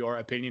hear if your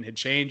opinion had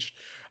changed.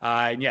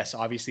 And yes,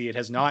 obviously it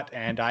has not.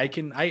 And I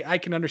can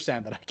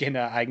understand that.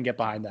 I can get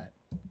behind that.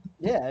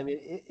 Yeah. I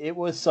mean, it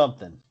was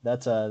something.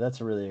 That's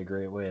really a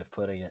great way of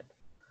putting it.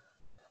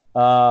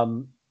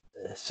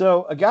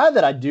 So a guy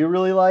that I do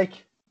really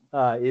like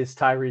is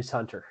Tyrese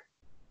Hunter.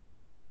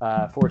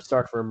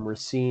 4-star from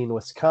Racine,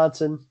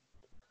 Wisconsin.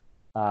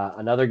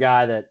 Another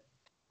guy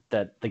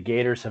that the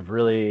Gators have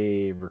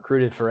really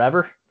recruited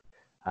forever.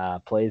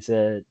 Plays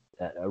at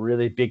a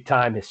really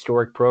big-time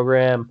historic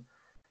program.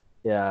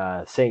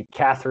 St.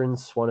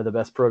 Catherine's, one of the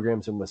best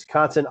programs in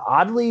Wisconsin.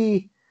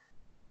 Oddly,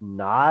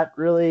 not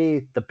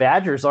really. The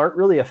Badgers aren't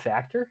really a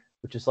factor,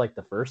 which is like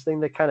the first thing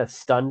that kind of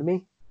stunned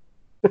me,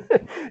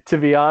 to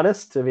be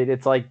honest. I mean,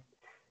 it's like,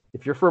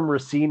 if you're from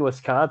Racine,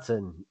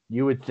 Wisconsin,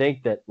 you would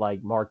think that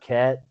like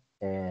Marquette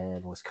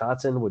and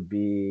Wisconsin would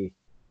be,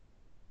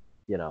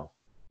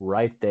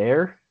 right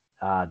there.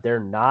 They're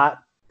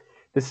not.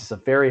 This is a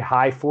very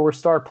high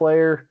 4-star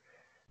player.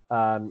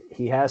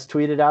 He has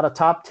tweeted out a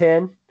top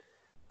 10.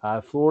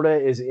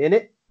 Florida is in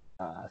it.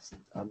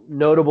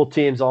 Notable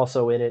teams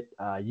also in it.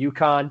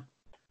 UConn,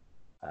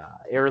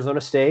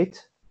 Arizona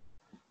State,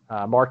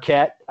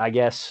 Marquette. I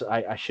guess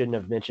I shouldn't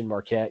have mentioned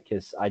Marquette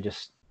because I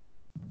just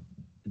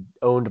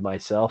owned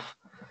myself.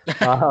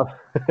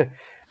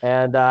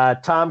 And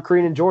Tom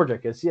Crean in Georgia,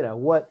 because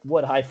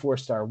what high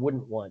 4-star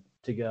wouldn't want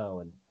to go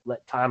and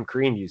let Tom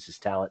Crean use his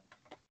talent?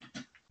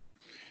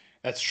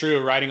 That's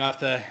true. Riding off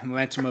the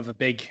momentum of a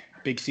big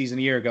season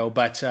a year ago.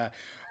 But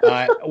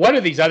what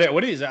are these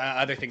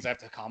other things I have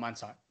to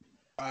comment on?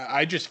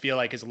 I just feel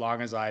like as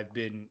long as I've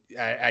been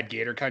at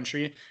Gator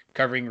Country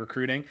covering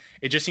recruiting,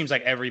 it just seems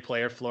like every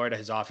player Florida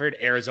has offered,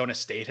 Arizona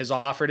State has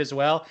offered as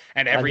well,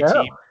 and every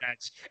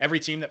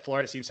team that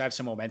Florida seems to have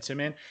some momentum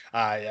in,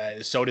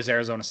 so does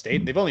Arizona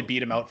State. They've only beat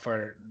them out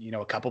for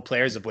a couple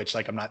players, of which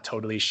like I'm not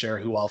totally sure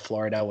who all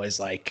Florida was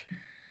like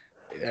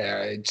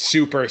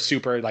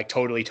super like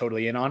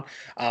totally in on.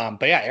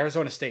 But yeah,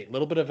 Arizona State, a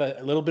little bit of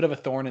a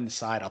thorn in the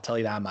side, I'll tell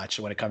you that much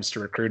when it comes to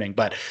recruiting.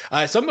 But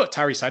something about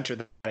Tyrese Hunter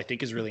that I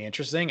think is really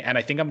interesting, and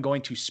I think I'm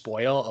going to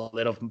spoil a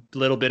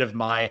little bit of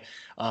my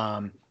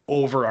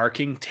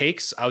overarching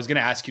takes. I was going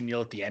to ask you, Neil,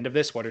 at the end of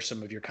this, what are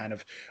some of your kind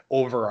of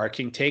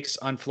overarching takes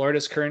on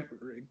Florida's current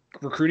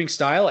recruiting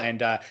style? And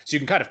so you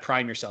can kind of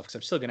prime yourself, because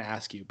I'm still going to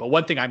ask you. But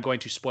one thing I'm going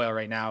to spoil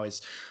right now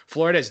is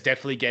Florida is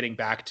definitely getting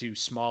back to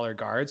smaller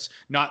guards,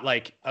 not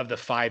like of the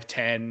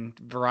 5'10"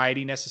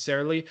 variety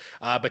necessarily,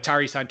 but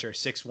Tyrese Hunter,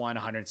 6'1",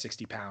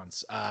 160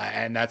 pounds.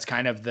 And that's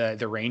kind of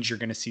the range you're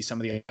going to see some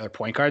of the other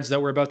point guards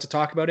that we're about to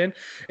talk about in,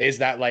 is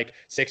that like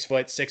 6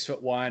 foot,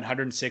 6'1",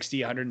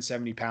 160,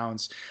 170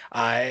 pounds.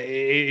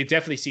 It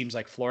definitely seems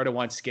like Florida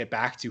wants to get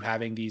back to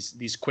having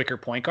these quicker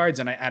point guards,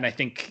 and I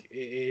think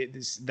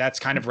that's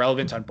kind of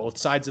relevant on both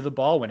sides of the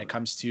ball when it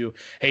comes to,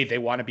 hey, they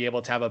want to be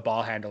able to have a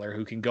ball handler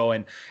who can go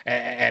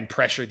and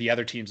pressure the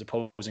other team's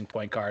opposing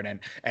point guard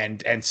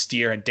and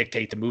steer and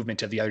dictate the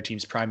movement of the other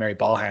team's primary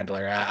ball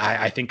handler.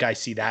 I think I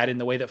see that in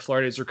the way that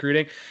Florida is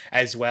recruiting,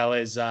 as well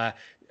as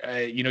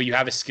you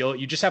have a skill,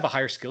 you just have a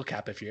higher skill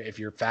cap if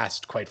you're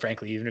fast, quite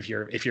frankly. Even if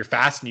you're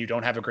fast and you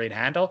don't have a great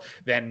handle,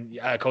 then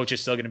coach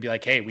is still going to be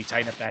like, hey, we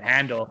tighten up that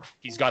handle,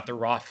 he's got the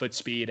raw foot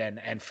speed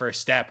and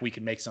first step, we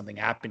can make something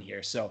happen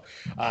here. So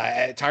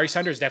Tyrese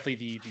Hunter is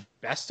definitely the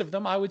best of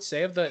them, I would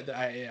say, of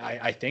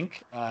I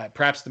think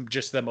perhaps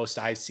just the most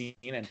I've seen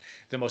and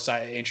the most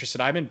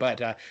interested I'm in.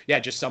 But yeah,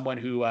 just someone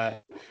who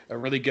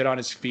really good on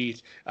his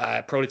feet,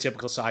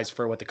 prototypical size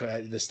for what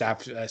the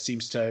staff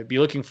seems to be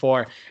looking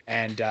for,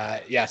 and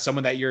yeah,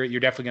 someone that you're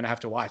definitely going to have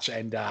to watch.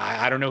 And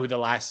I don't know who the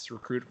last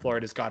recruit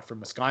Florida's got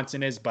from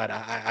Wisconsin is, but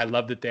I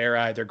love that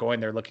they're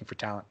they're looking for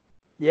talent.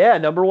 Yeah,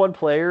 number one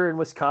player in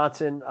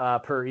Wisconsin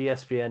per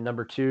ESPN,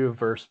 number two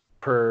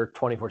per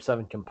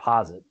 24/7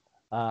 composite.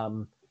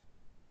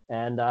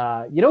 And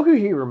you know who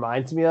he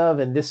reminds me of?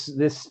 And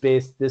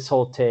this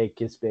whole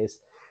take is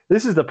based.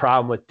 This is the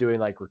problem with doing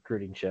like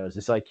recruiting shows.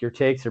 It's like your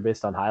takes are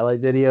based on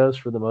highlight videos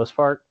for the most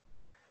part.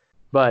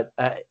 But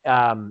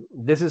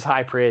this is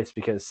high praise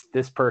because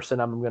this person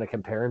I'm going to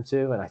compare him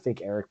to, and I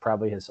think Eric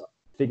probably has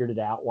figured it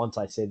out once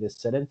I say this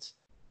sentence,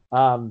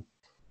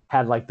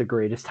 had like the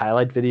greatest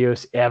highlight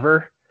videos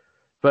ever.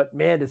 But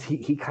man, does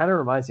he kind of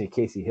reminds me of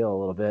Casey Hill a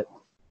little bit.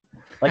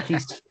 Like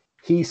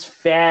he's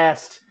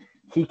fast.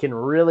 He can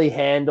really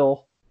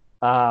handle.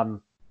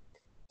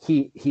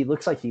 He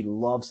looks like he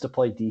loves to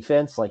play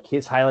defense. Like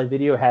his highlight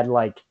video had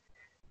like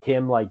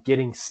him like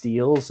getting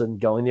steals and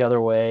going the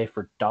other way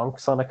for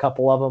dunks on a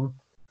couple of them.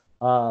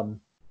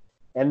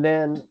 And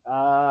then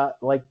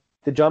like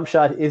the jump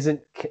shot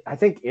isn't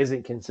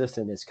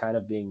consistent. It's kind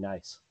of being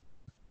nice.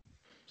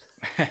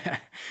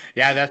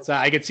 Yeah, that's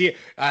I could see it.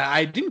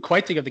 I didn't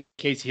quite think of the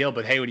Casey Hill,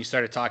 but hey, when you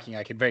started talking,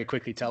 I could very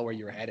quickly tell where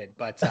you were headed.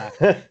 But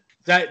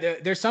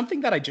there's something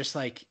that I just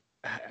like.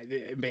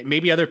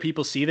 Maybe other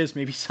people see this,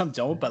 maybe some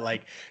don't, but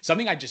like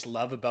something I just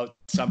love about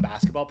some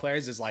basketball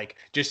players is like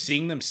just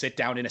seeing them sit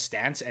down in a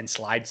stance and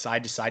slide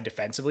side to side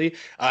defensively.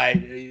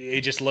 It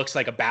just looks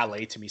like a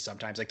ballet to me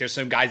sometimes. Like there's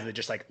some guys that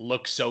just like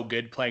look so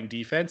good playing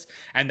defense,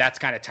 and that's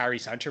kind of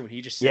Tyrese Hunter when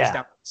he just sits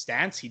down in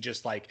stance. He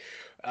just like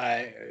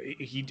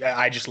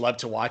I just love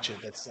to watch it.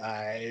 That's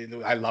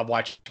I love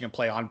watching him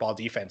play on ball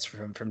defense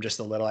from just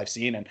the little I've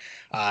seen, and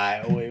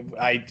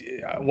I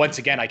once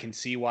again I can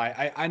see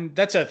why. I'm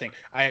that's the other thing.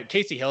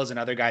 Casey Hill is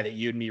another guy that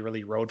you and me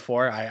really rode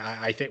for.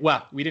 I think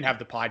we didn't have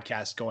the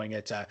podcast going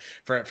at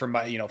for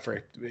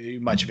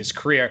much of his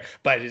career,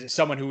 but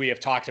someone who we have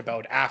talked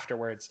about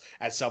afterwards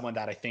as someone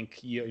that I think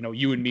you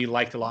and me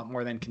liked a lot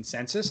more than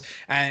consensus,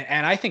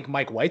 and I think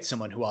Mike White's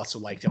someone who also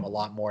liked him a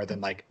lot more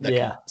than like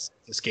the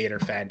Gator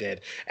fan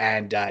did.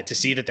 And to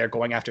see that they're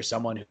going after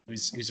someone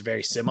who's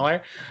very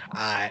similar,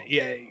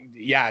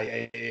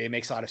 it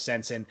makes a lot of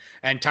sense. And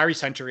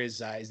Tyrese Hunter is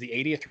the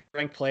 80th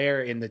ranked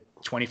player in the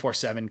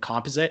 24/7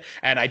 composite.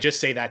 And I just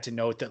say that to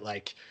note that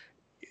like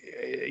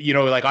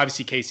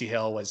obviously Casey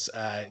Hill was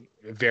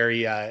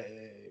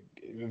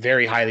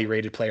very highly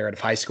rated player out of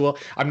high school.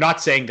 I'm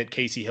not saying that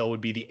Casey Hill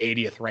would be the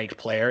 80th ranked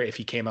player if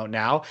he came out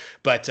now,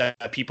 but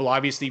people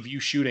obviously view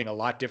shooting a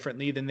lot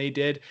differently than they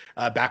did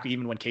back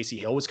even when Casey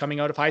Hill was coming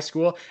out of high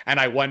school. And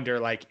I wonder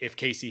like if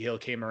Casey Hill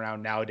came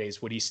around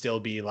nowadays, would he still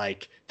be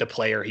like the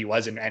player he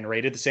was and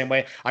rated the same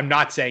way? I'm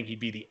not saying he'd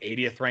be the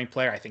 80th ranked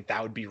player. I think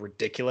that would be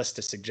ridiculous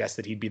to suggest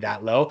that he'd be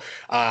that low.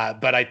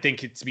 But I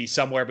think it'd be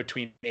somewhere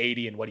between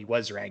 80 and what he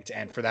was ranked.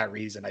 And for that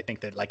reason, I think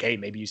that like, hey,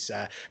 maybe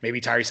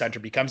Tyrese Hunter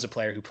becomes a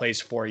player who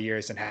plays 4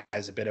 years and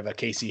has a bit of a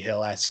Casey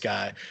Hill-esque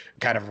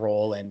kind of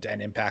role and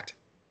impact.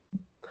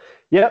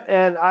 Yep,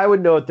 and I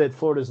would note that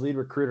Florida's lead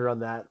recruiter on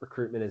that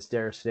recruitment is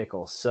Darius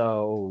Nichols.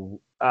 So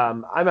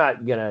I'm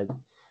not gonna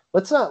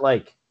let's not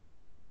like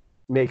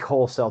make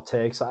wholesale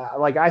takes.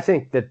 I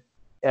think that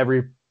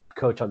every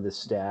coach on this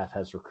staff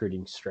has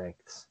recruiting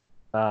strengths.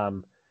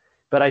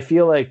 But I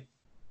feel like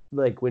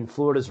when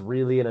Florida's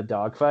really in a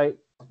dogfight,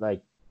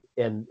 like,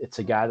 and it's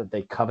a guy that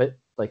they covet,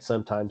 like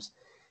sometimes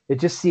it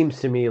just seems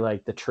to me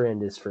like the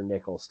trend is for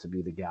Nichols to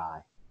be the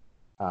guy.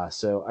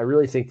 So I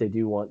really think they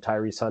do want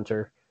Tyrese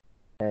Hunter,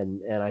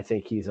 and I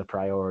think he's a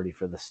priority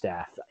for the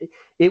staff.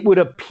 It would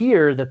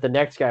appear that the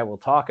next guy we'll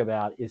talk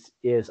about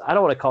is I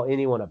don't want to call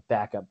anyone a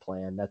backup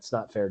plan. That's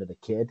not fair to the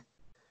kid.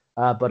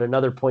 But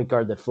another point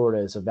guard that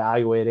Florida is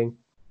evaluating,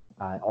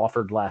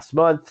 offered last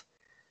month,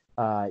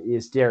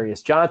 is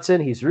Darius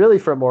Johnson. He's really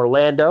from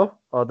Orlando,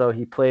 although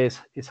he plays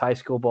his high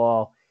school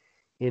ball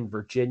in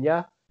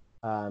Virginia.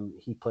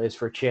 He plays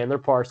for Chandler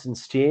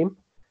Parsons' team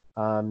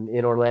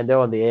in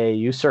Orlando on the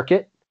AAU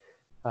circuit.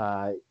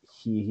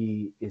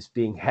 He is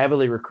being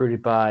heavily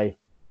recruited by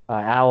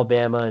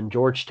Alabama and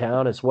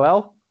Georgetown as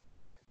well.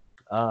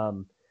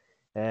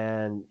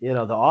 And, you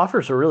know, the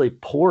offers are really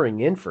pouring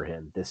in for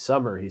him this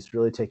summer. He's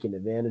really taking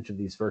advantage of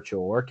these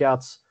virtual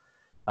workouts.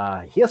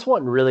 He has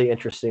one really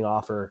interesting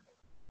offer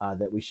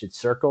that we should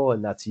circle,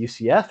 and that's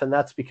UCF, and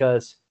that's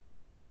because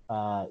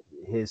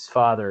his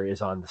father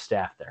is on the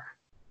staff there.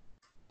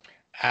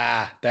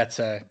 That's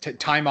a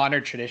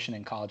time-honored tradition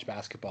in college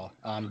basketball.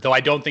 Though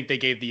I don't think they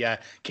gave the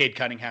Cade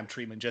Cunningham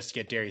treatment just to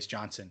get Darius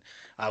Johnson,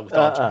 with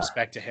all due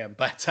respect to him.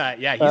 But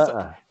yeah, he's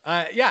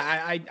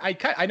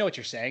I know what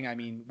you're saying. I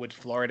mean, would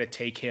Florida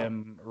take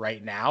him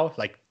right now,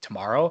 like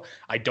tomorrow?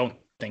 I don't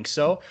think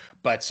so,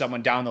 but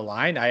someone down the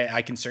line,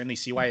 I can certainly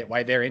see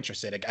why they're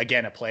interested.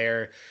 Again, a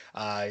player,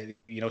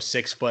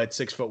 6 foot,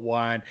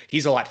 6'1".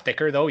 He's a lot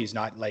thicker though. He's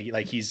not like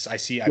I've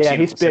seen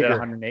him sit at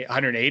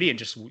 180, and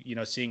just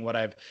seeing what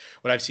I've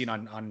seen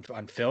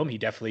on film, he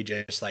definitely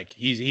just like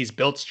he's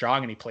built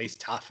strong and he plays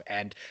tough,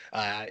 and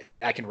I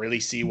can really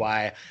see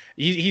why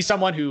he's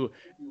someone who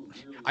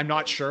I'm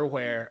not sure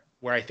where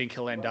I think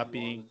he'll end up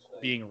being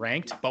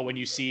ranked, but when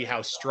you see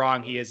how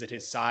strong he is at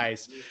his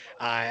size,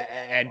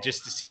 and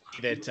just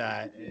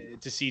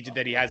to see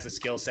that he has the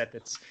skill set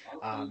that's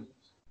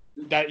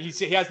that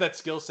he has that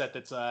skill set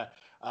that's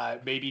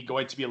maybe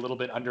going to be a little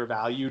bit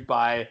undervalued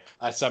by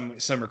some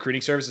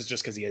recruiting services,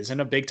 just because he isn't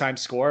a big time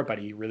scorer, but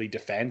he really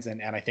defends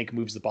and I think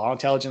moves the ball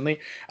intelligently.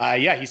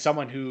 He's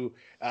someone who,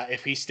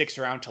 if he sticks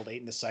around till late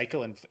in the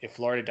cycle, and if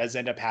Florida does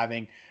end up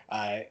having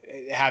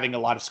a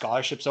lot of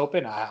scholarships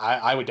open,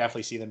 I would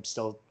definitely see them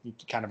still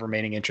kind of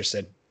remaining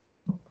interested.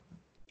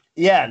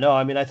 Yeah, no,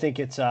 I mean, I think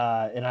it's,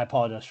 and I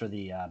apologize for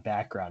the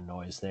background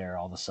noise there.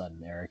 All of a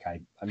sudden, Eric,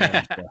 I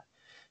managed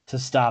to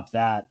stop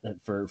that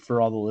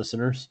for all the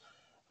listeners.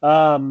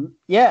 You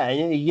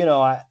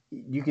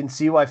can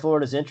see why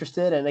Florida's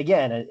interested. And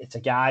again, it's a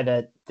guy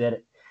that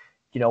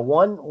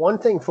one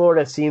thing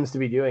Florida seems to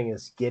be doing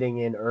is getting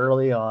in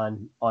early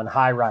on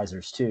high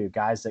risers too,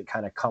 guys that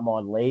kind of come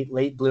on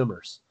late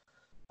bloomers.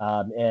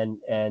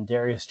 And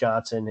Darius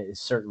Johnson is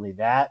certainly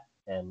that,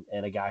 and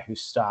a guy whose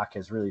stock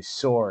has really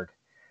soared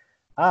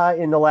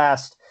in the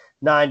last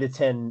 9 to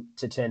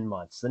 10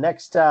 months. The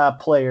next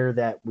player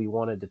that we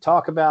wanted to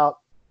talk about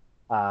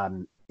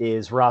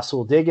is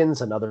Rasul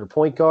Diggins, another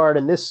point guard.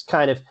 And this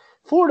kind of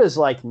Florida's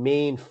like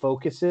main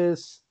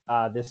focuses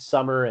this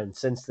summer and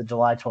since the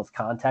July 12th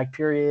contact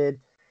period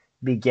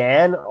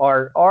began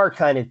are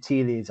kind of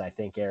tea leaves, I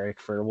think, Eric,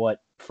 they're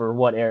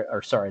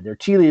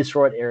tea leaves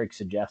for what Eric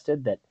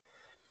suggested,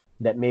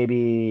 that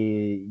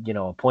maybe,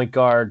 a point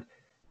guard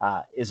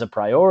is a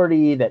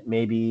priority, that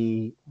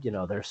maybe,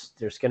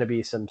 there's going to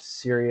be some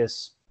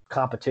serious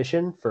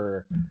competition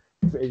for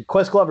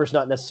Quest Glover's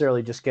not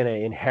necessarily just going to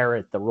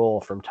inherit the role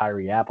from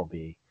Tyree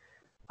Appleby.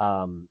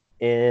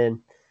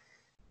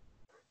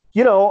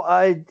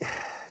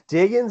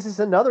 Diggins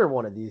is another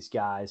one of these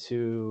guys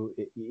who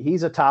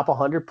he's a top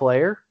 100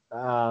 player.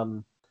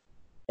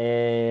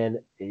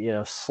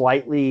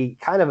 Slightly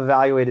kind of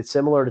evaluated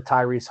similar to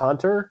Tyrese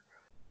Hunter.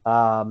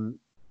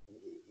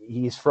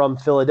 He's from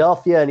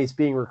Philadelphia and he's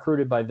being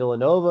recruited by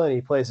Villanova, and he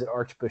plays at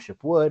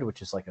Archbishop Wood,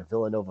 which is like a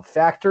Villanova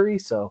factory.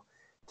 So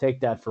take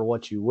that for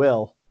what you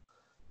will.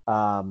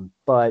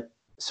 But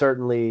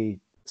certainly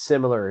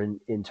similar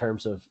in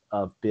terms of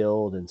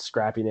build and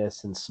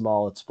scrappiness and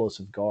small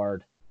explosive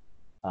guard,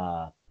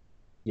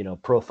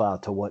 profile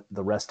to what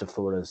the rest of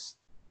Florida's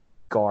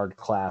guard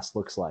class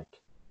looks like.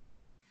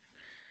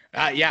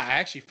 I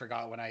actually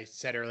forgot when I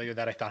said earlier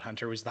that I thought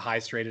Hunter was the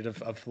highest rated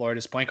of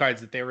Florida's point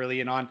guards that they were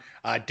really in on.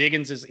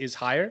 Diggins is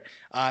higher,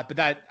 but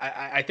that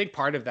I think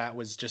part of that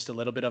was just a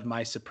little bit of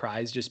my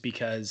surprise, just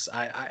because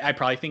I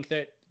probably think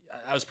that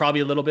I was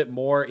probably a little bit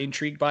more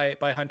intrigued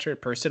by Hunter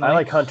personally. I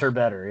like Hunter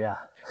better, yeah.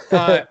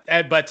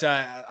 But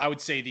I would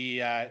say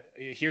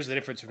here's the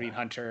difference between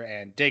Hunter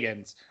and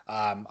Diggins.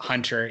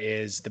 Hunter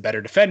is the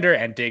better defender,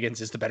 and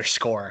Diggins is the better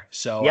scorer.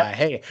 So Yep.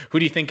 hey, who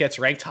do you think gets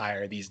ranked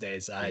higher these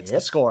days? It's the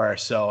Yep. scorer.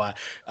 So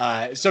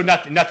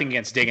nothing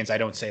against Diggins. I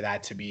don't say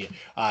that to be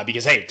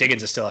because hey,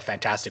 Diggins is still a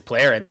fantastic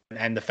player,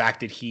 and the fact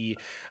that he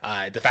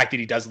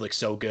does look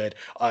so good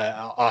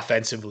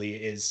offensively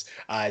is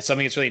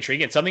something that's really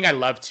intriguing. And something I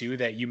love too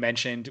that you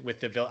mentioned with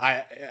the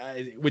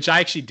which I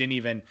actually didn't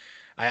even.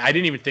 I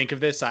didn't even think of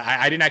this.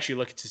 I didn't actually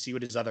look to see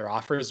what his other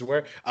offers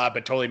were,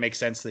 but totally makes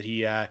sense that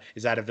he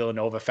is at a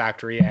Villanova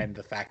factory, and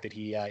the fact that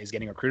he is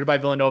getting recruited by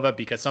Villanova,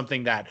 because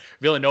something that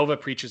Villanova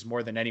preaches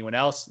more than anyone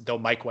else, though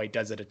Mike White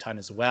does it a ton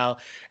as well,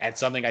 and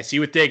something I see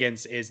with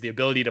Diggins is the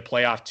ability to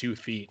play off 2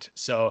 feet.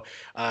 So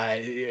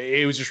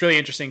it was just really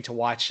interesting to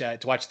watch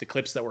the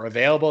clips that were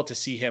available, to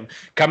see him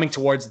coming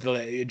towards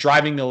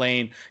driving the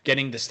lane,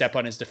 getting the step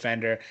on his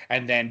defender,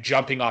 and then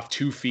jumping off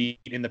 2 feet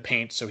in the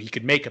paint so he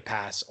could make a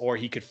pass, or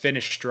he could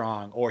finish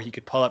strong, or he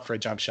could pull up for a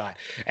jump shot.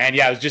 And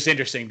yeah, it was just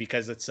interesting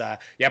because it's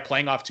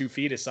playing off 2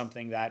 feet is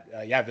something that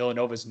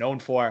Villanova is known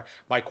for.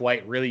 Mike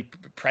White really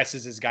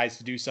presses his guys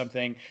to do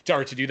something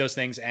to do those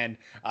things, and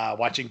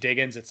watching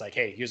Diggins, it's like,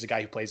 hey, here's a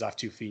guy who plays off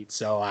 2 feet.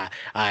 So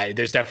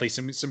there's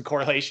definitely some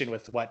correlation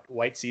with what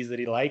White sees that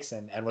he likes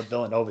and what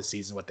Villanova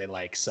sees and what they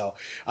like. So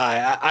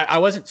I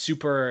wasn't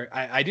super.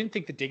 I didn't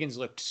think that Diggins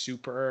looked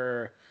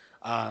super.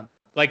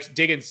 Like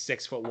Diggins,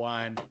 6'1",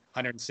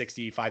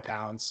 165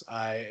 pounds.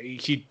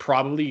 He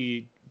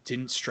probably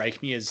didn't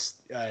strike me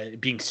as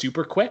being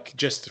super quick,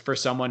 just for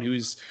someone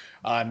who's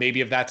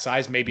maybe of that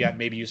size. Maybe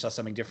you saw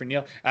something different,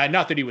 Neil.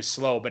 Not that he was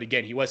slow, but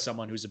again, he was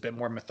someone who's a bit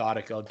more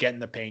methodical, get in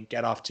the paint,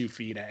 get off 2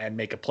 feet, and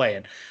make a play.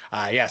 And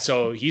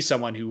so he's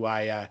someone who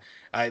I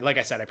like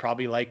I said, I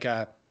probably like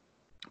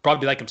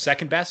him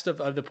second best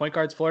of the point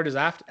guards Florida's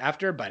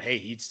after. But hey,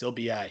 he'd still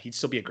be a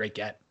great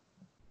get.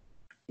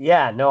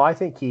 Yeah, no, I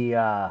think he's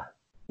a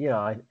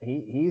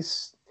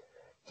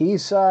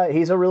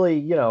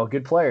really,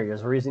 good player.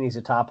 There's a reason he's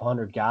a top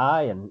 100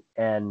 guy,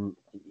 and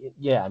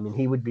yeah, I mean,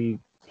 he would be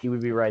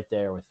right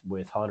there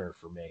with Hunter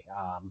for me.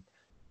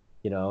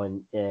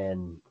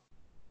 And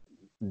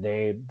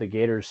the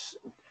Gators,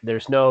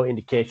 there's no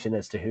indication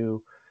as to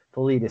who the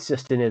lead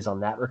assistant is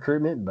on that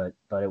recruitment, but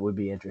it would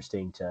be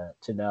interesting to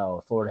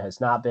know. Florida has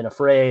not been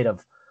afraid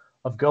of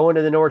going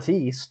to the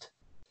Northeast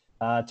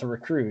to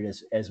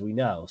recruit, as we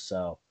know.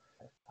 So,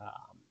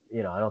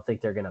 I don't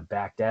think they're going to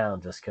back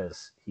down just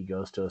because he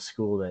goes to a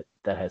school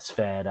that has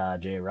fed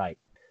Jay Wright.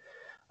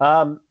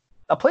 A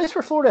place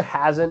where Florida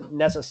hasn't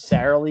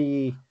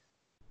necessarily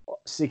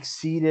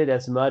succeeded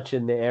as much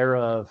in the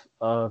era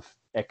of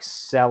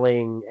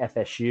excelling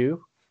FSU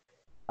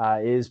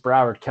is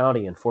Broward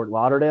County in Fort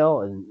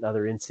Lauderdale.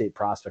 Another in-state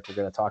prospect we're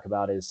going to talk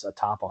about is a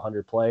top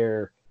 100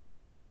 player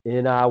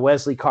in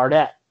Wesley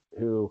Cardet,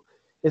 who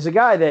is a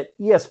guy that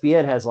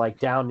ESPN has like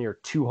down near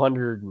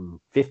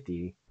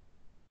 250.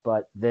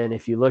 But then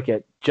if you look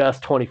at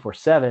just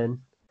 24/7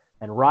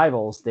 and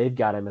Rivals, they've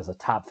got him as a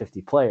top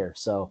 50 player.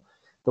 So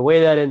the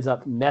way that ends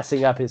up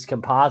messing up his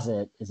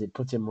composite is it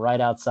puts him right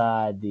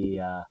outside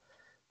the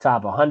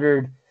top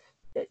 100.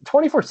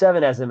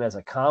 24/7 has him as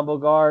a combo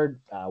guard.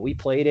 We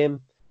played him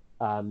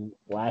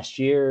last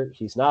year.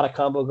 He's not a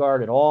combo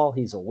guard at all.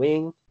 He's a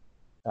wing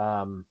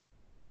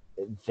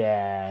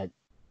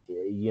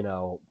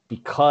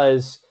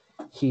because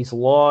he's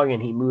long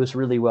and he moves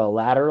really well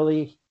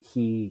laterally,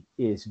 he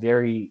is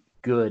very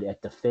good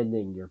at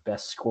defending your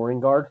best scoring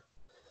guard.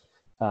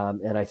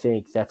 And I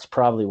think that's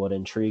probably what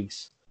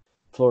intrigues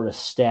Florida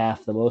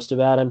staff the most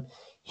about him.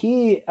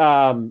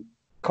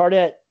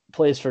 Cardet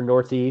plays for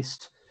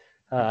Northeast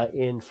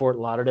in Fort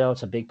Lauderdale.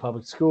 It's a big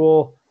public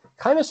school.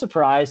 Kind of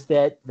surprised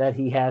that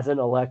he hasn't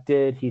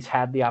elected. He's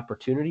had the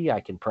opportunity,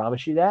 I can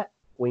promise you that,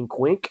 wink,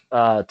 wink,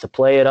 to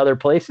play at other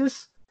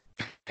places.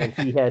 And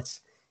he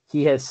has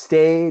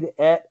stayed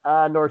at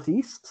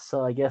Northeast,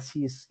 so I guess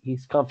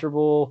he's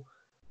comfortable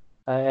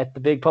at the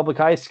big public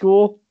high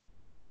school.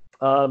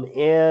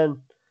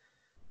 And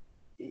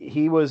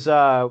he was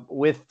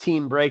with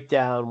Team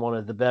Breakdown, one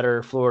of the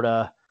better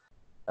Florida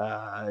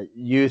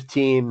youth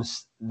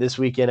teams this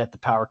weekend at the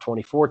Power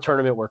 24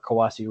 tournament where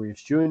Kawasi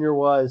Reeves Jr.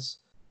 was.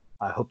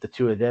 I hope the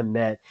two of them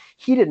met.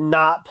 He did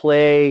not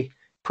play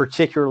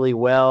particularly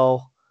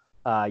well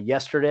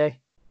yesterday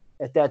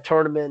at that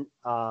tournament,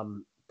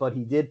 but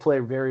he did play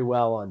very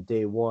well on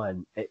day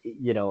one.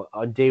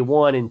 On day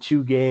one in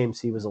 2 games,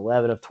 he was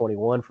 11 of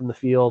 21 from the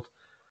field.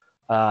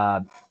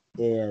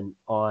 And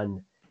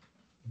on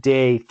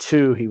day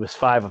 2, he was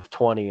 5 of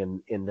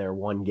 20 in their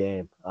 1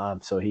 game.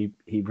 So he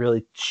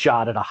really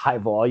shot at a high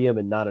volume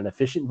and not an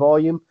efficient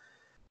volume.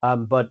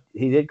 But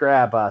he did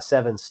grab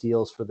 7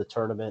 steals for the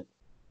tournament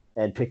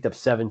and picked up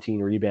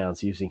 17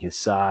 rebounds using his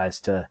size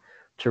to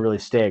really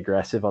stay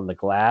aggressive on the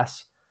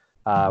glass.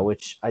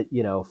 Which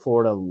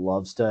Florida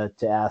loves to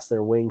ask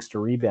their wings to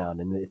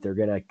rebound, and if they're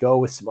going to go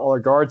with smaller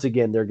guards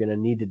again, they're going to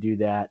need to do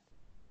that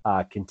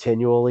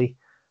continually.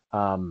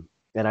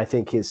 And I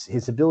think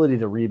his ability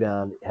to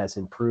rebound has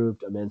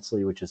improved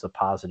immensely, which is a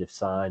positive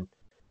sign.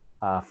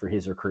 for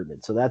his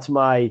recruitment. So that's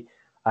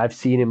I've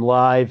seen him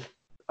live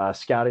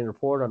scouting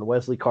report on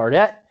Wesley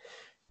Cardette.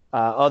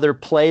 Other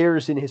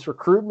players in his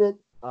recruitment,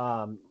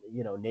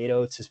 Nate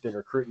Oates has been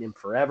recruiting him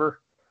forever.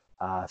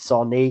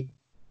 Saw Nate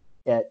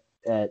at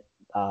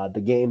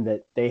the game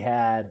that they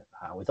had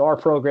with our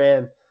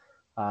program,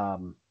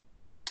 and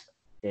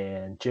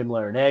Jim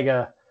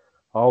Larinaga,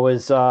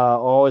 always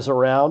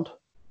around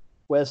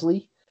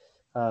Wesley.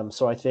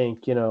 So I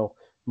think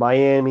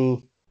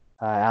Miami,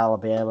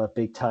 Alabama,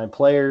 big time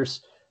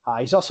players.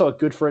 He's also a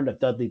good friend of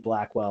Dudley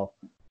Blackwell,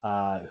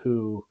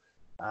 who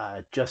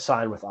just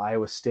signed with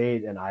Iowa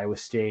State, and Iowa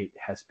State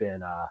has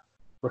been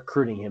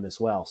recruiting him as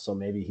well. So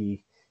maybe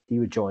he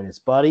would join his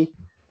buddy.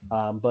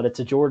 But it's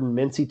a Jordan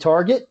Mincy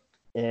target,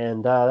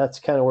 and that's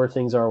kind of where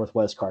things are with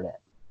Wes Cardette.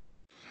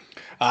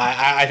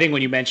 I think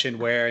when you mentioned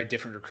where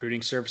different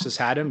recruiting services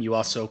had him, you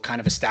also kind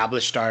of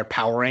established our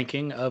power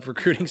ranking of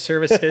recruiting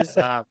services.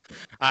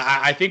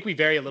 I think we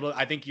vary a little.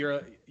 I think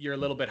you're a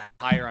little bit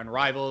higher on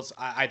Rivals.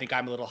 I think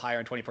I'm a little higher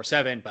on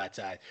 24/7, but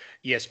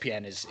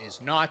ESPN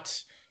is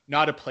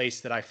not a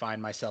place that I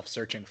find myself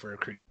searching for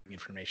recruiting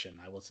information.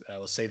 I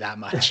will say that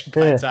much.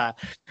 But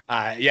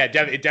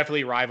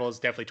definitely Rivals,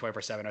 definitely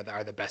 24/7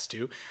 are the best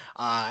two.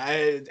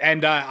 I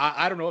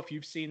don't know if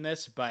you've seen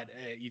this, but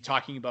you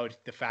talking about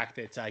the fact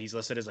that he's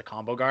listed as a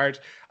combo guard.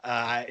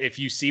 If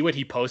you see what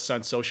he posts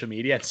on social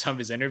media at some of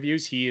his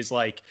interviews, he is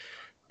like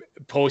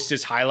posts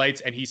his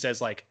highlights and he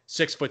says like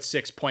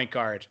 6'6" point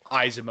guard,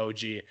 eyes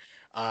emoji.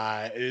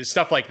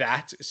 Stuff like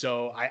that.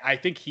 So I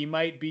think he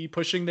might be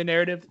pushing the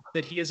narrative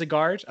that he is a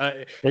guard.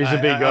 He's a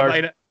big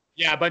guard.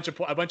 A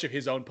bunch of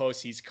his own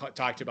posts. He's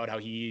talked about how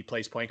he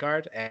plays point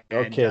guard, and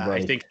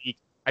I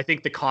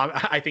think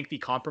the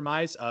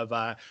compromise of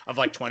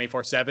like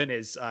 24/7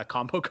 is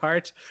combo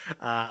guard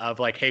of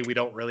like, hey, we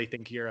don't really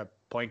think you're a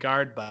point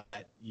guard, but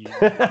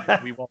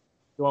we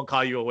won't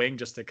call you a wing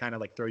just to kind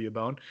of like throw you a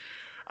bone.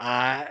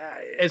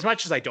 As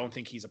much as I don't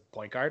think he's a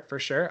point guard for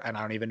sure, and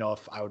I don't even know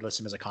if I would list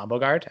him as a combo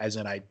guard, as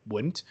in I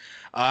wouldn't.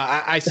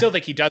 I still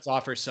think he does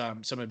offer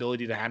some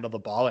ability to handle the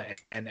ball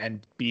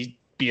and be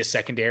a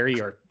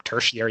secondary or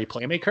tertiary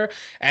playmaker.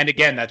 And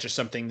again, that's just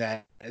something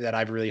that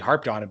I've really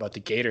harped on about the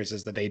Gators,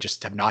 is that they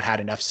just have not had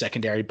enough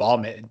secondary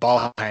ball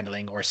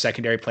handling or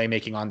secondary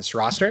playmaking on this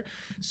roster.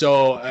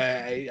 So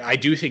I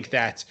do think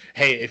that,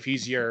 hey, if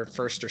he's your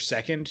first or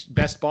second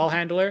best ball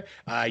handler,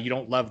 you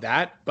don't love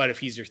that. But if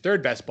he's your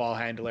third best ball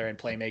handler and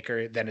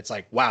playmaker, then it's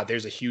like, wow,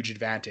 there's a huge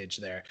advantage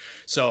there.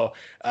 So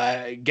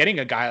getting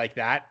a guy like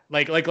that,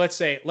 like let's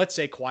say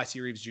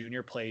Kwasi Reeves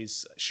Jr.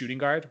 plays shooting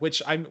guard,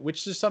 which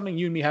is something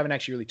you and me haven't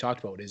actually really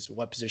talked about, is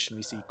what position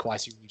we see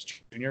Kwasi Reeves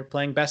Jr.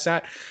 playing best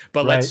at.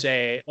 But let's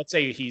say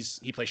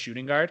he plays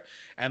shooting guard,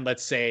 and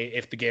let's say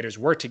if the Gators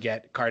were to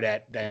get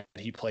Cardette, then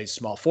he plays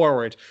small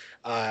forward,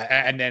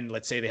 and then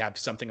let's say they have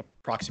something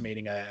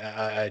approximating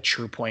a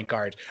true point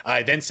guard.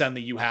 Then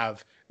suddenly you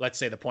have, let's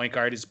say the point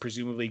guard is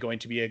presumably going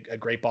to be a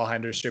great ball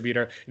handler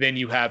distributor. Then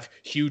you have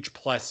huge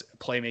plus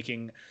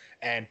playmaking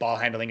and ball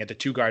handling at the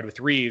two guard with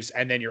Reeves,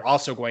 and then you're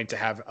also going to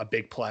have a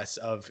big plus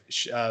of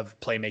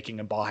playmaking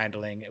and ball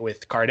handling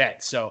with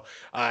Cardette. So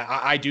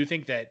I do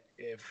think that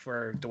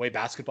for the way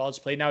basketball is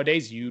played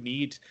nowadays, you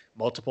need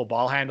multiple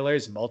ball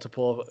handlers,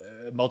 multiple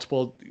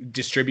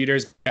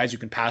distributors, guys who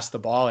can pass the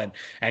ball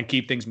and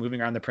keep things moving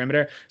around the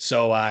perimeter.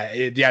 So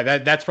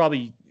that's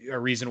probably a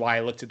reason why I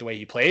looked at the way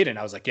he played, and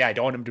I was like, yeah, I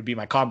don't want him to be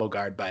my combo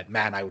guard, but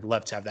man, I would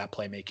love to have that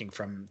playmaking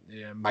from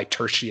my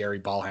tertiary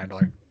ball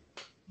handler.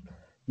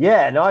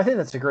 Yeah, no, I think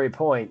that's a great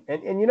point.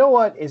 And you know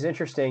what is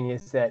interesting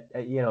is that,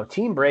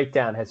 Team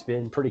Breakdown has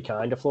been pretty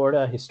kind to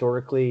Florida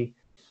historically.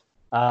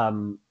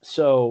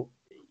 So,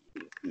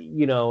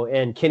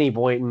 and Kenny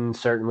Boynton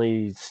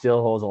certainly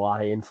still holds a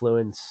lot of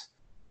influence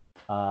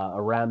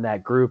around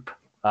that group.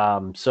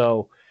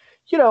 So,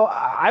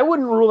 I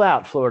wouldn't rule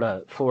out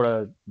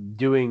Florida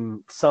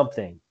doing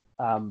something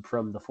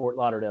from the Fort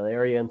Lauderdale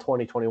area in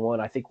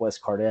 2021. I think Wes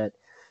Cardette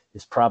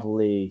is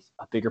probably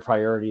a bigger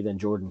priority than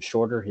Jordan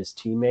Shorter, his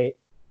teammate.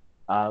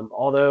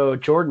 Although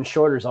Jordan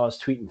Shorter's always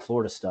tweeting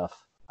Florida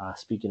stuff.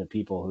 Speaking of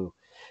people who,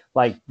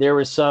 like, there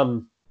was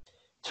some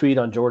tweet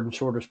on Jordan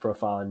Shorter's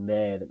profile in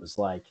May that was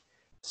like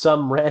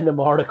some random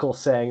article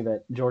saying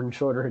that Jordan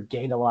Shorter had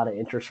gained a lot of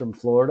interest from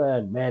Florida,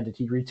 and man, did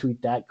he retweet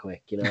that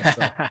quick,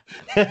 So,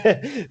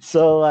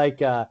 so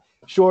like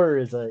Shorter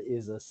is a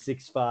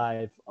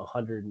 6'5",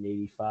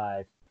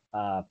 185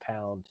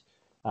 pound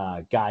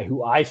guy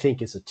who I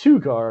think is a two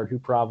guard who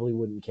probably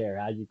wouldn't care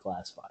how you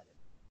classify him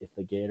if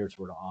the Gators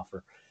were to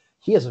offer.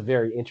 He has a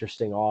very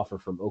interesting offer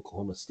from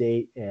Oklahoma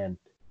State, and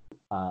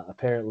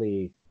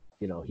apparently,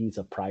 he's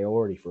a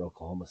priority for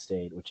Oklahoma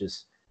State, which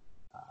is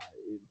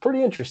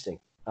pretty interesting.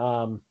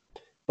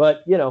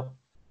 But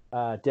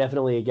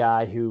definitely a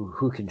guy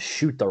who can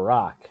shoot the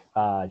rock.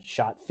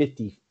 Shot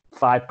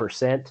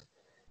 55%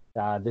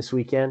 this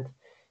weekend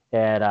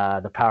at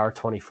the Power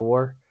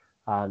 24,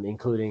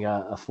 including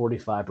a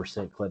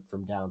 45% clip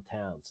from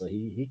downtown. So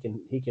he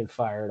can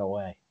fire it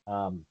away.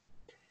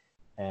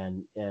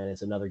 And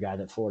is another guy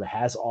that Florida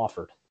has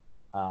offered.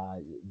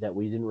 that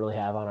we didn't really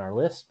have on our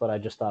list, but I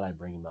just thought I'd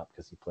bring him up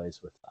because he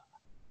plays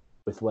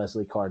with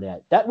Wesley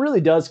Carnett. That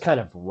really does kind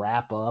of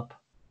wrap up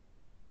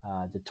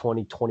the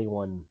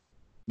 2021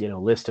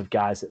 list of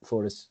guys that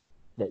Florida's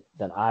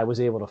that I was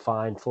able to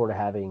find Florida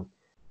having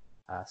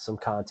some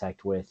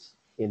contact with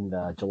in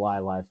the July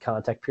live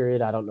contact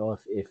period. I don't know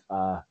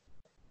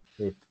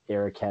if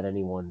Eric had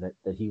anyone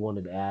that he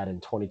wanted to add in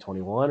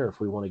 2021, or if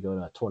we want to go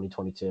to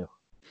 2022.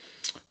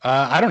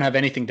 I don't have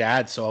anything to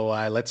add, so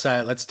let's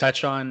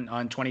touch on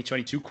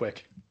 2022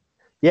 quick.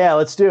 Yeah,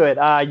 let's do it.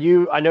 I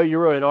know you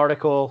wrote an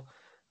article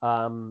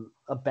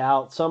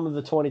about some of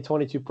the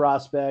 2022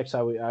 prospects.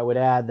 I would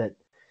add that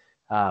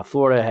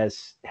Florida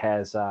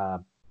has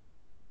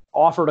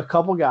offered a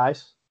couple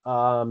guys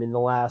in the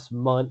last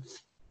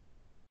month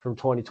from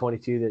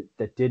 2022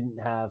 that didn't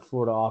have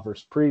Florida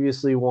offers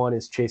previously. One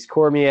is Chase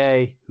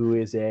Cormier, who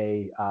is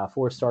a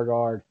 4-star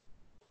guard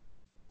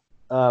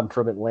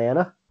from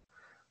Atlanta.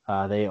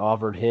 They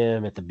offered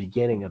him at the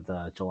beginning of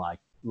the July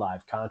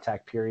live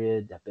contact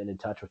period. I've been in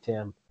touch with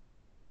him.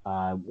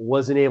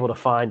 Wasn't able to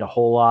find a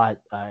whole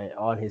lot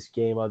on his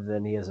game other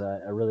than he has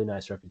a really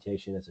nice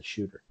reputation as a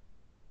shooter.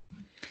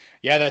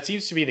 Yeah, that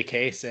seems to be the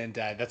case, and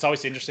that's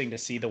always interesting to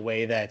see the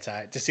way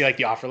that to see like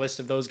the offer list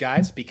of those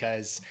guys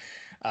because.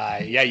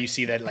 You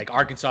see that like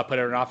Arkansas put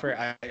out an offer.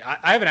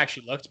 I haven't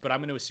actually looked, but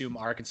I'm going to assume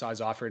Arkansas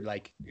has offered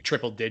like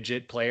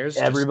triple-digit players.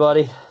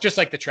 Everybody, just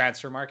like the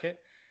transfer market,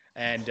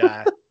 and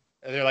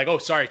they're like, "Oh,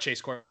 sorry, Chase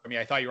Cormier.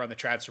 I thought you were on the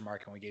transfer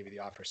market when we gave you the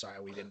offer. Sorry,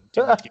 we didn't."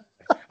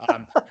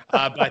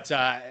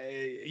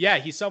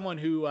 He's someone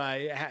who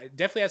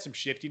definitely has some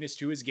shiftiness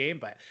to his game,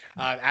 but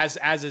as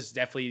is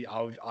definitely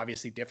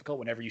obviously difficult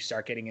whenever you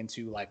start getting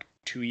into like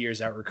 2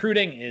 years out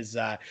recruiting is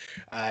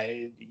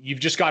you've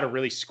just got to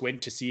really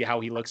squint to see how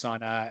he looks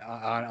on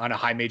a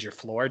high major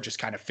floor, just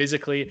kind of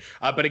physically.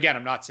 But again,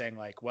 I'm not saying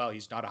like, well,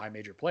 he's not a high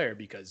major player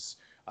because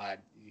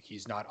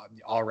he's not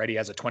already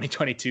as a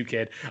 2022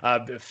 kid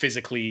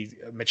physically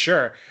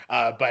mature.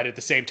 But at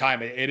the same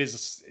time,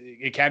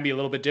 it can be a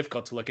little bit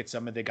difficult to look at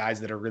some of the guys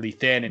that are really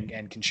thin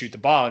and can shoot the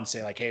ball and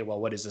say like, hey, well,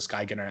 what is this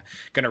guy gonna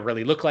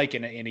really look like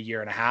in a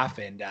year and a half?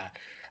 And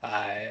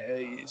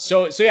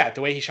so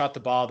the way he shot the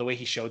ball, the way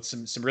he showed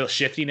some real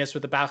shiftiness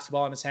with the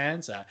basketball in his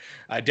hands,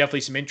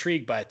 definitely some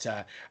intrigue. But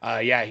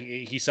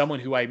he's someone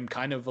who I'm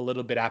kind of a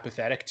little bit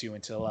apathetic to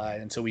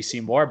until we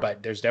see more.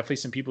 But there's definitely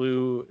some people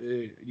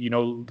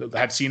who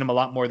have seen him a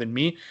lot more than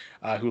me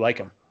who like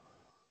him.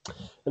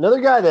 Another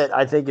guy that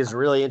I think is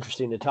really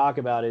interesting to talk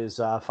about is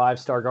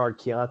 5-star guard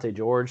Keontae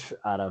George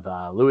out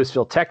of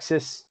Louisville,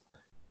 Texas.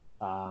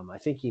 I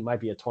think he might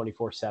be a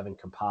 24/7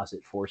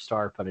 composite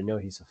 4-star, but I know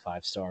he's a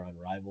 5-star on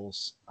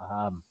Rivals.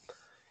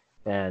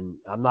 And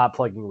I'm not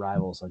plugging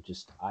Rivals.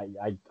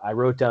 I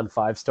wrote down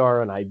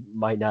 5-star, and I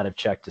might not have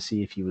checked to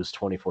see if he was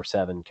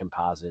 24/7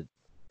 composite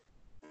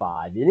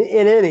 5. In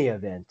any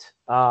event,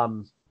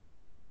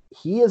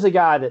 he is a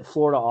guy that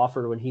Florida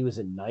offered when he was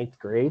in 9th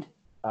grade.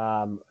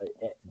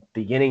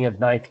 Beginning of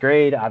 9th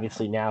grade.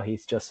 Obviously, now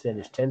he's just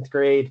finished 10th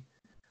grade.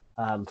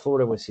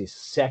 Florida was his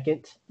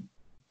second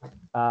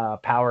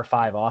Power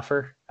 5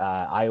 offer.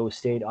 Iowa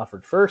State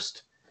offered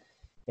first,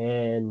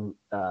 and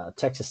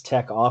Texas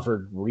Tech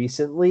offered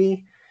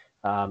recently,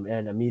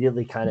 and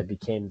immediately kind of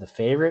became the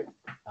favorite.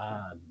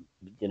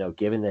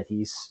 Given that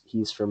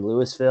he's from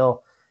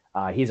Louisville,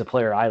 he's a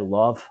player I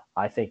love.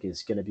 I think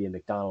is going to be a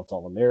McDonald's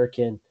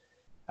All-American.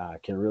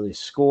 Can really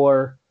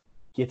score,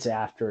 gets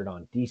after it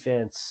on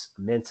defense,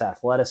 immense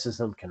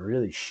athleticism, can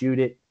really shoot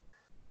it.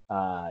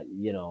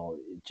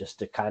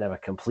 Just a kind of a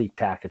complete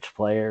package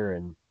player,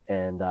 and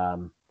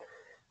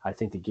I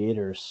think the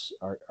Gators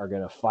are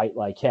going to fight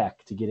like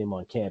heck to get him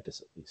on campus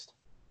at least.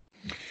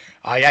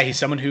 He's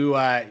someone who,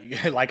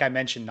 like I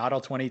mentioned, not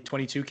all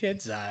 2022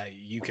 kids.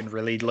 You can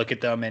really look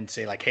at them and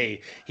say like, hey,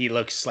 he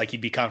looks like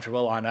he'd be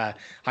comfortable on a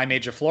high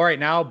major floor right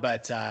now.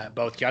 But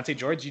both Keontae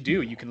George,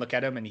 you can look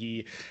at him and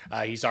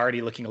he's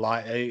already looking a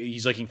lot.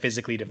 He's looking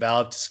physically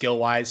developed, skill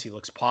wise. He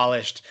looks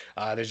polished.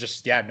 There's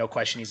just no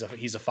question he's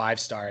a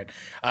 5-star.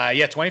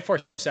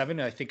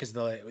 24/7 I think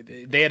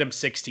they had him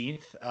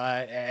 16th,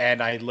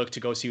 and I looked to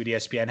go see what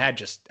ESPN had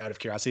just out of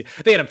curiosity.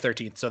 They had him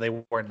 13th, so they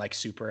weren't like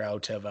super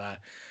out of.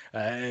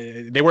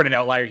 They weren't an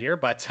outlier here,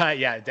 but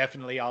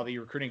definitely all the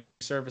recruiting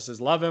services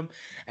love him.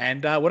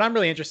 And what I'm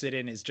really interested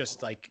in is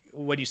just like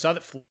when you saw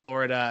that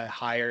Florida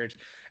hired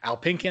Al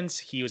Pinkins,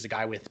 he was a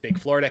guy with big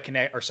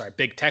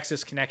big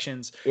Texas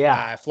connections.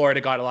 Yeah. Florida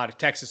got a lot of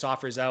Texas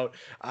offers out.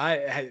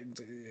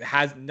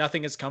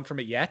 Nothing has come from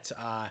it yet.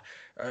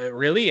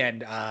 Really.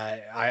 And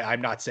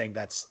I'm not saying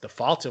that's the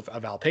fault of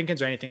Al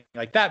Pinkins or anything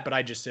like that, but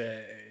I just,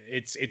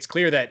 it's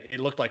clear that it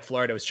looked like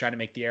Florida was trying to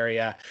make the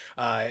area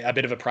a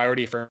bit of a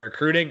priority for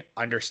recruiting,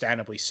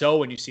 understandably so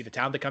when you see the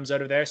talent that comes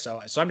out of there.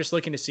 So I'm just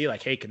looking to see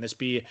like, hey, can this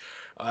be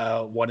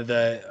one of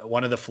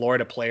the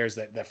Florida players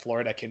that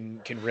Florida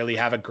can really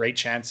have a great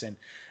chance in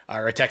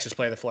or a Texas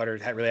player that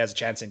Florida really has a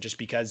chance in, just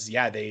because,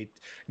 they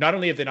not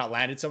only have they not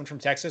landed someone from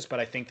Texas, but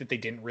I think that they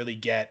didn't really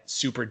get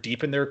super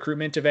deep in the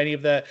recruitment of any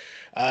of the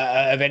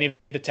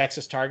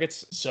Texas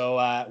targets. So,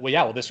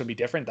 this would be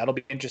different. That'll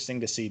be interesting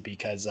to see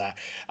because,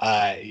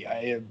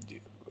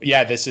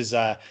 this is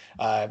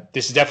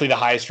definitely the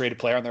highest rated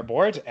player on their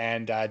board,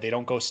 and they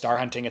don't go star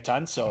hunting a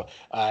ton, so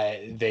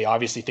they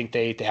obviously think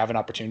they have an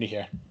opportunity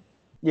here.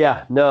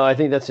 Yeah, no, I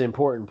think that's an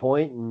important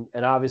point,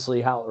 and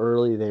obviously how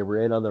early they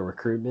were in on the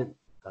recruitment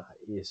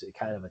is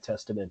kind of a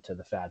testament to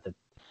the fact that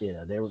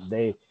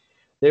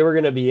they were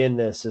going to be in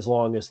this as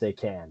long as they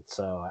can.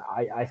 So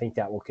I think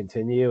that will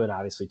continue, and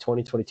obviously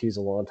 2022 is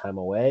a long time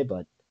away,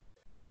 but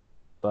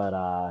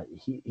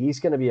he's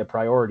going to be a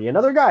priority.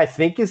 Another guy I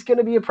think is going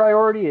to be a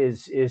priority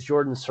is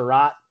Jordan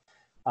Surratt.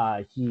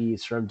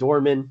 He's from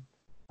Dorman,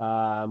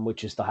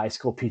 which is the high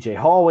school PJ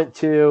Hall went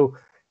to.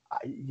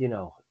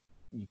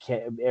 You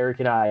can't. Eric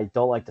and I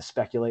don't like to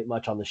speculate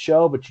much on the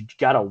show, but you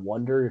got to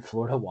wonder if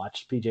Florida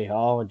watched PJ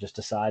Hall and just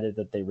decided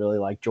that they really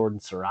like Jordan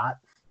Surratt.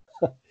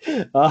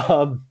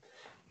 Talk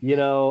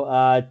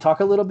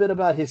a little bit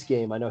about his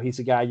game. I know he's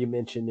a guy you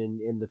mentioned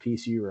in the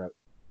piece you wrote.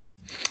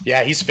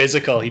 Yeah, he's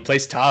physical. He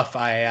plays tough.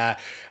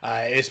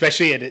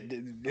 Especially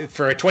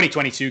for a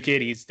 2022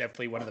 kid, he's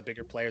definitely one of the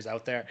bigger players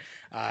out there,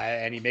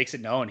 and he makes it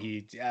known.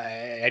 He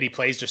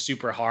plays just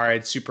super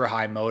hard, super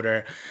high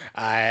motor,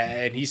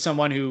 and he's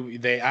someone who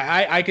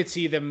I could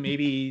see them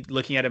maybe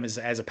looking at him as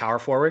a power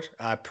forward,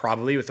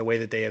 probably with the way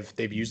that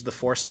they've used the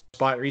 4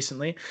 spot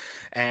recently,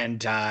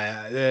 and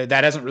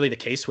that isn't really the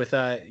case with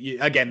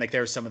again, like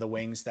there were some of the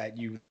wings that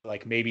you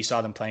like maybe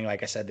saw them playing,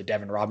 like I said, the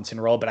Devin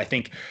Robinson role, but I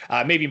think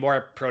maybe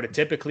more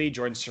prototypically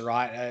Jordan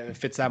Surratt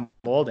fits that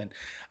mold, and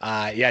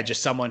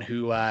just someone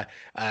who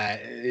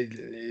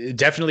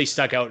definitely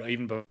stuck out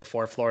even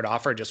before Florida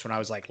offered, just when I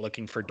was like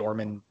looking for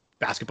Dorman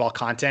basketball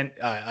content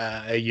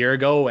a year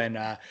ago, and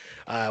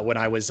when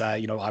I was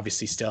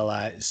obviously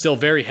still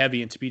very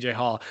heavy into PJ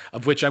Hall,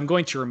 of which I'm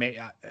going to remain.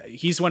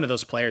 He's one of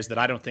those players that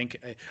I don't think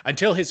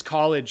until his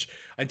college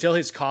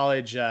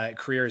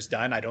career is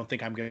done, I don't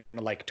think I'm going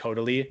to like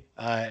totally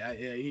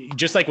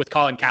just like with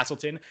Colin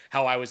Castleton,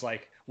 how I was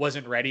like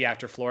wasn't ready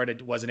after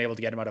Florida wasn't able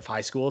to get him out of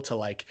high school to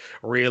like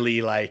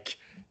really like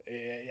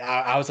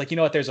I was like, you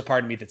know what, there's a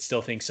part of me that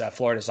still thinks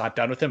Florida's not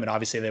done with him, and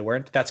obviously they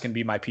weren't. That's going to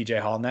be my PJ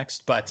Hall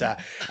next, but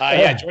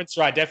Jordan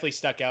Surratt definitely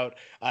stuck out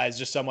as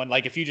just someone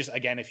like if you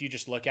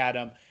just look at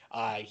him,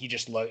 he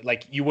just looked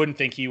like you wouldn't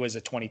think he was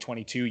a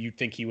 2022. You'd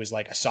think he was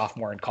like a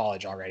sophomore in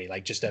college already,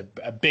 like just a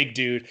big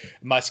dude,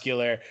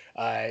 muscular,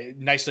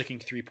 nice looking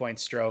 3-point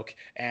stroke.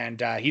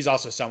 And he's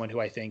also someone who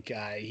I think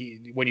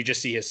when you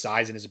just see his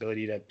size and his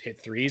ability to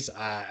hit threes,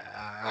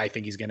 I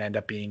think he's going to end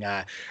up being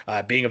a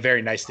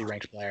very nicely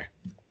ranked player.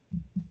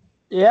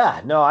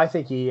 Yeah, no, I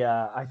think he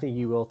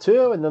will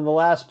too. And then the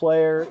last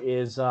player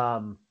is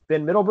Ben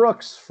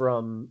Middlebrooks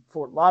from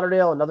Fort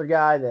Lauderdale, another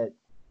guy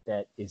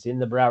that is in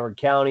the Broward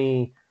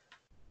County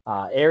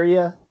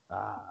area,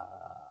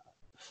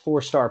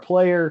 4-star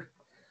player.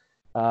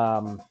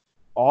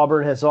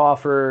 Auburn has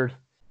offered.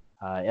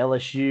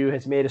 LSU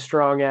has made a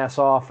strong ass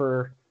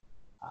offer.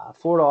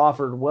 Florida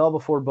offered well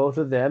before both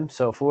of them.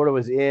 So Florida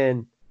was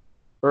in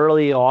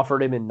early,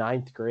 offered him in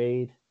 9th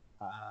grade.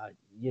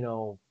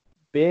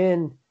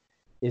 Ben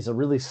is a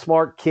really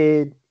smart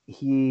kid.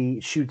 He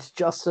shoots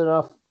just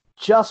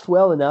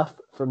well enough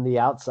from the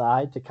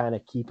outside to kind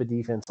of keep a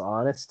defense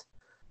honest.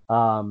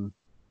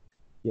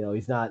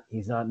 He's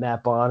not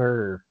Matt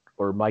Bonner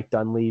or Mike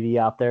Dunleavy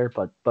out there,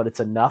 but it's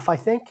enough, I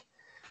think.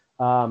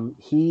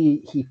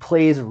 He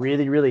plays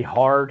really, really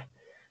hard,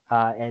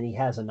 and he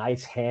has a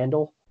nice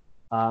handle.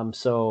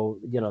 So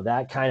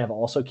that kind of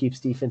also keeps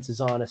defenses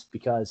honest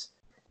because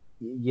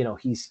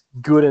he's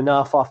good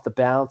enough off the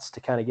bounce to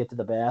kind of get to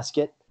the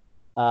basket,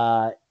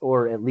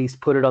 or at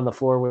least put it on the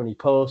floor when he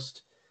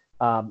posts.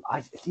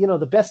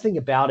 The best thing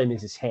about him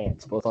is his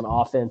hands, both on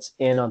offense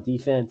and on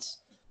defense.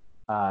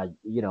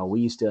 We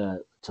used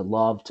to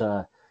love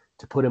to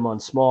put him on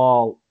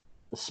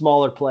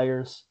smaller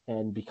players,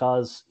 and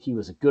because he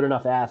was a good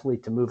enough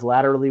athlete to move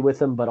laterally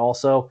with him, but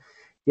also,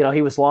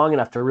 he was long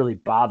enough to really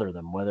bother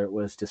them, whether it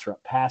was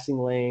disrupt passing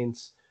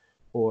lanes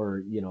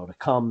or, to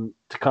come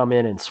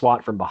in and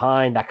swat from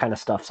behind, that kind of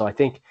stuff. So I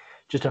think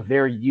just a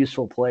very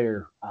useful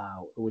player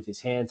with his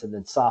hands, and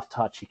then soft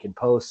touch. He can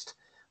post,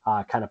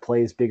 kind of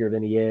plays bigger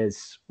than he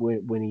is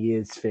when he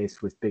is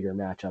faced with bigger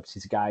matchups.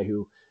 He's a guy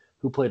who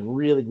played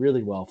really,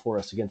 really well for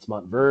us against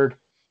Montverde,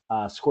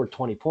 scored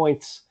 20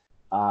 points.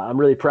 I'm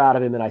really proud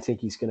of him, and I think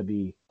he's going to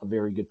be a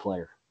very good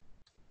player.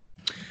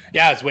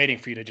 Yeah, I was waiting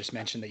for you to just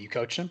mention that you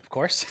coached him, of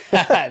course.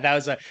 That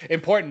was an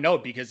important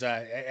note because,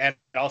 and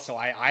also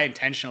I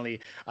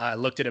intentionally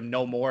looked at him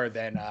no more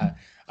than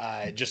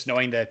just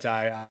knowing that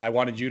I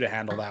wanted you to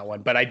handle that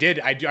one. But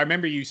I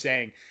remember you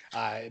saying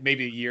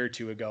maybe a year or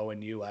two ago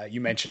when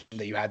you mentioned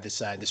that you had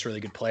this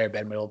really good player,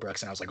 Ben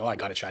Middlebrooks, and I was like, oh, I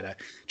got to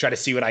try to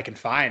see what I can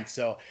find.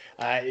 So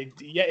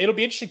it'll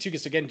be interesting too,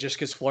 because again, just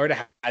because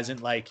Florida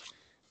hasn't like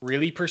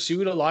really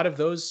pursued a lot of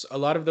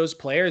those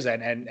players,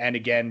 and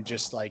again,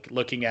 just like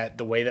looking at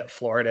the way that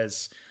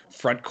Florida's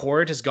front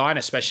court has gone,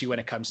 especially when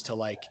it comes to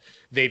like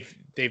they've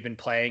been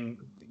playing,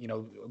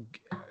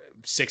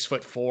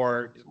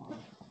 6'4"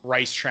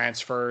 Rice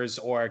transfers,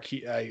 or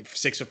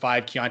 6'5"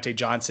 Keontae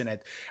Johnson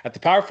at the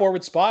power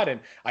forward spot.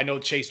 And I know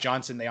Chase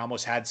Johnson, they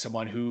almost had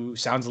someone who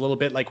sounds a little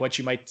bit like what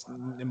you might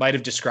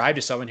have described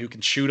as someone who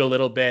can shoot a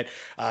little bit,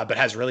 but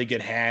has really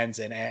good hands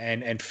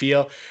and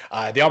feel.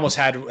 They almost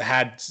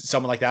had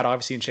someone like that,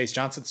 obviously, in Chase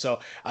Johnson. So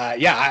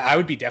I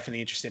would be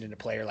definitely interested in a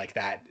player like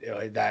that,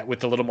 that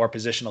with a little more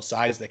positional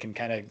size that can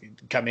kind of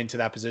come into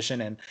that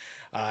position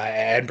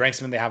and bring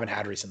something they haven't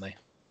had recently.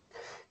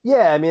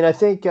 Yeah, I mean, I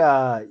think,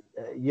 a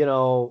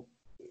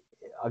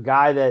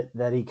guy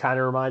that he kind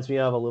of reminds me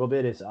of a little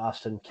bit is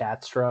Austin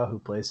Katstra, who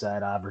plays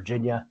at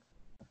Virginia.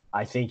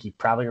 I think he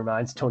probably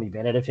reminds Tony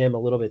Bennett of him a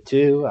little bit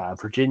too.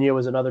 Virginia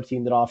was another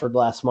team that offered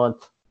last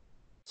month.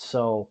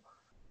 So,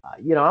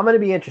 I'm going to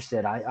be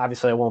interested.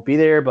 I won't be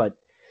there, but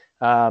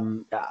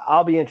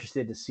I'll be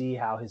interested to see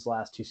how his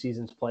last 2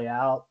 seasons play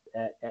out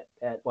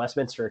at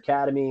Westminster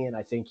Academy. And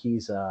I think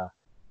he's a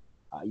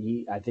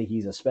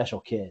special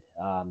kid.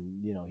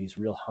 He's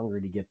real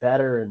hungry to get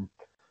better, and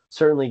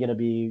certainly going to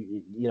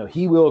be,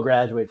 he will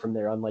graduate from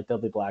there, unlike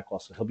Dudley Blackwell.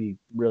 So he'll be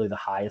really the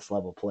highest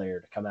level player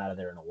to come out of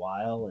there in a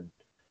while.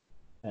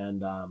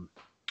 And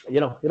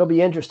it'll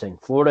be interesting.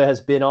 Florida has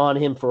been on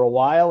him for a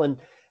while, and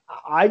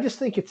I just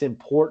think it's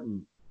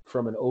important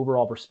from an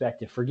overall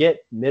perspective.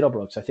 Forget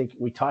Middlebrooks. I think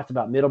we talked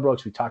about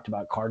Middlebrooks. We talked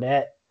about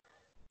Carnett.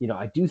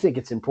 I do think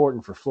it's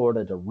important for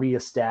Florida to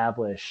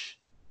reestablish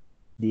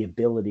the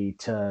ability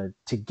to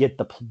get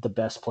the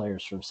best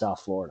players from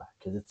South Florida,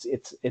 because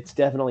it's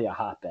definitely a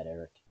hotbed,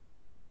 Eric.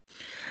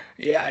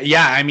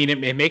 Yeah. I mean,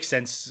 it makes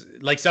sense.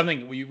 Like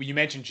something you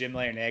mentioned Jim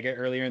Larranaga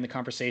earlier in the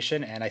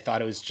conversation, and I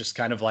thought it was just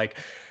kind of like,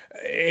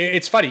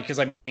 it's funny because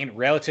I mean,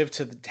 relative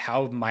to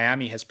how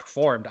Miami has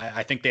performed,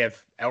 I think they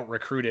have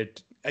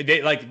out-recruited.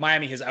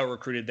 Miami has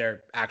out-recruited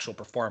their actual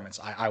performance,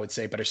 I would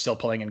say, but are still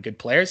pulling in good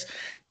players.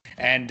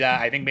 And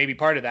I think maybe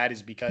part of that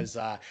is because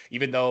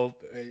even though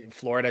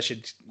Florida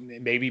should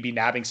maybe be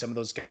nabbing some of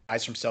those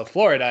guys from South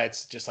Florida,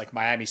 it's just like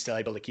Miami's still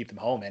able to keep them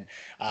home. And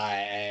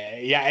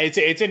it's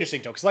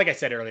interesting, though, because like I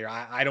said earlier,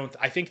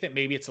 I think that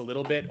maybe it's a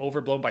little bit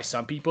overblown by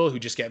some people who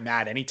just get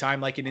mad anytime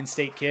like an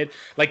in-state kid,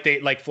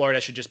 like Florida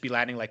should just be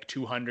landing like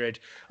 200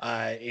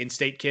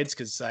 in-state kids,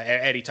 because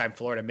anytime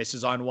Florida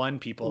misses on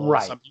one,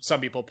 some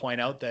people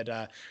point out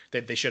that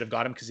they should have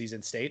got him because he's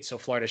in state. So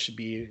Florida should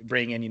be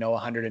bringing in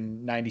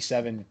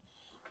 197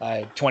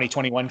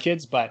 2021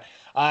 kids, but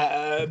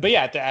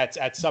yeah,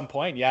 at some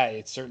point, yeah,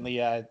 it's certainly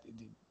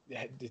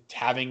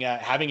having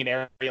an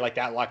area like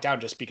that locked down,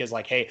 just because,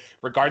 like, hey,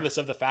 regardless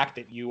of the fact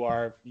that you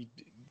are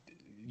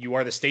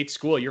the state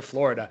school, you're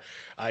Florida,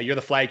 you're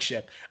the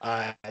flagship.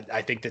 I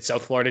think that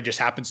South Florida just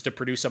happens to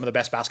produce some of the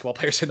best basketball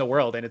players in the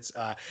world, and it's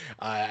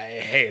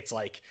hey, it's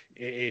like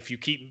if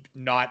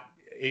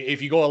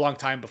you go a long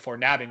time before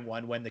nabbing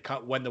one, when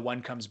the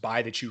one comes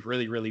by that you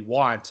really, really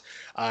want,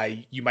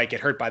 you might get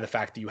hurt by the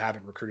fact that you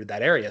haven't recruited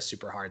that area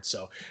super hard.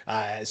 So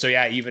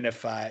yeah, even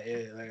if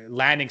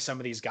landing some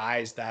of these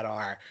guys that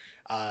are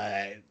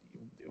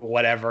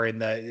whatever in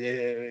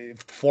the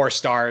 4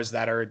 stars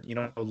that are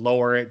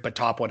lower but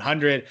top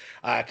 100,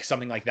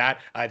 something like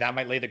that, that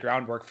might lay the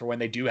groundwork for when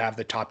they do have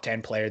the top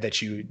 10 player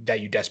that you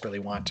desperately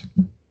want.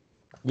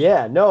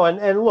 Yeah, no,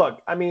 and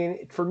look, I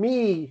mean, for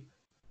me,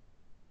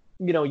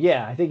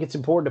 I think it's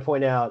important to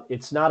point out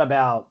it's not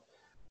about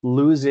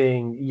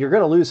losing. You're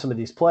going to lose some of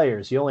these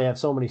players. You only have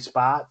so many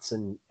spots,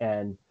 and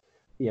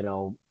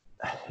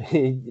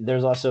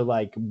there's also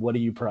like, what do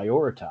you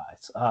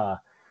prioritize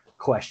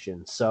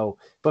questions. So,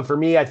 but for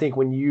me, I think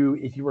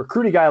if you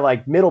recruit a guy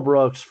like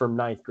Middlebrooks from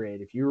 9th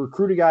grade, if you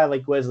recruit a guy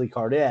like Wesley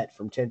Carnett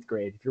from 10th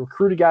grade, if you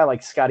recruit a guy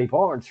like Scotty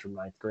Barnes from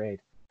 9th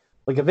grade,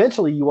 like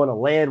eventually you want to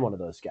land one of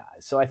those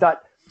guys. So I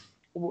thought,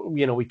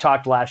 we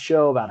talked last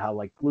show about how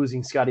like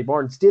losing Scotty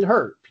Barnes did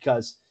hurt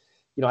because,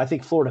 I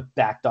think Florida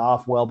backed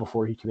off well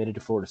before he committed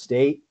to Florida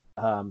State.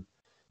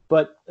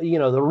 But,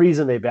 the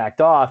reason they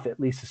backed off, at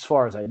least as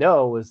far as I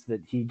know, was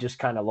that he just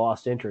kind of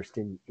lost interest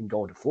in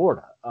going to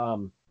Florida.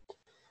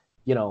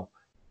 You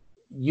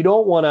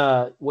don't want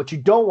to, what you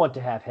don't want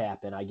to have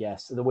happen, I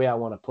guess, the way I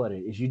want to put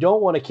it, is you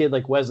don't want a kid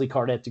like Wesley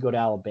Carnett to go to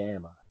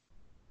Alabama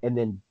and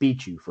then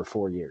beat you for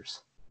 4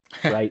 years,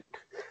 right?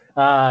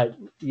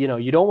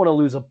 You don't want to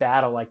lose a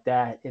battle like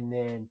that and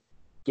then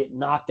get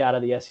knocked out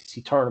of the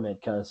SEC tournament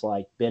because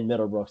like Ben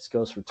Middlebrooks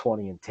goes for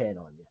 20 and 10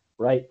 on you,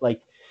 right?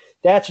 Like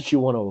that's what you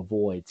want to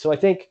avoid. So I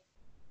think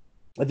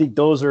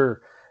those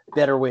are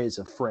better ways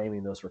of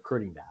framing those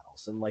recruiting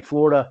battles. And like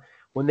Florida,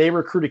 when they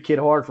recruit a kid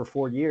hard for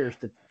 4 years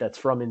that's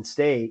from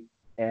in-state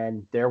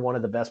and they're one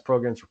of the best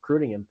programs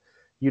recruiting him,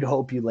 you'd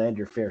hope you land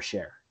your fair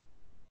share.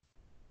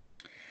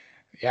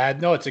 Yeah,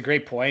 no, it's a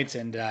great point.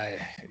 And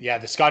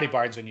the Scotty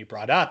Barnes one you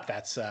brought up,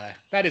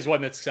 that is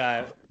one that's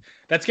going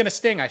to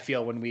sting, I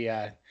feel, when we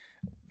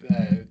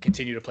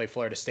continue to play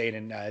Florida State.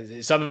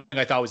 And something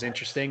I thought was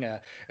interesting,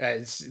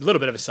 it's a little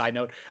bit of a side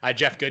note,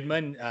 Jeff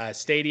Goodman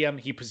Stadium,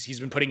 he's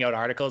been putting out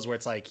articles where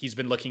it's like he's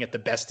been looking at the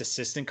best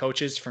assistant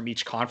coaches from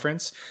each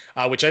conference,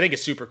 which I think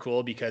is super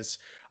cool because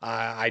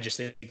I just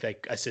think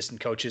like assistant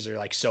coaches are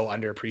like so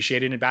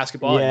underappreciated in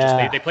basketball. Yeah. And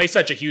just they play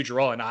such a huge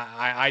role. And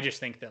I just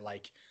think that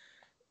like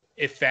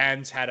if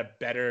fans had a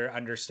better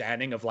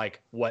understanding of like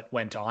what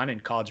went on in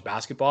college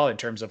basketball in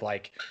terms of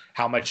like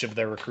how much of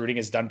the recruiting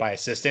is done by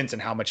assistants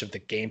and how much of the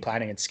game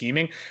planning and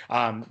scheming,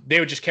 they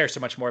would just care so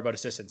much more about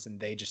assistants, and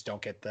they just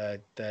don't get the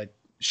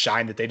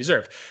shine that they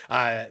deserve.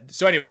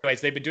 So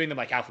anyways, they've been doing them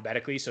like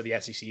alphabetically, so the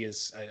SEC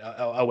is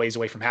a ways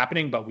away from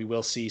happening, but we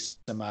will see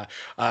some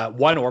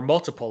one or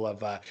multiple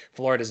of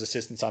Florida's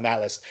assistants on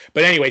that list.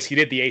 But anyways, he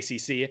did the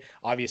ACC,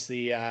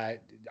 obviously. I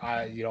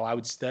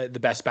would the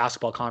best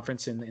basketball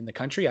conference in the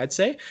country, I'd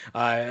say,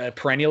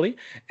 perennially,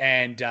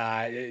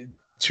 and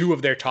two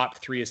of their top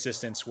three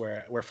assistants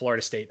were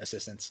Florida State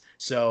assistants.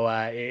 So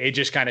it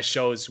just kind of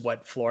shows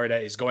what Florida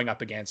is going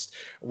up against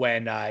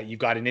when you've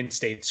got an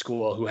in-state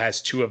school who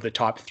has two of the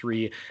top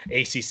three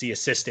ACC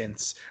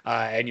assistants,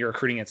 and you're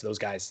recruiting into those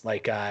guys.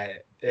 Like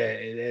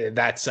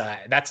that's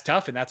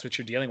tough, and that's what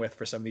you're dealing with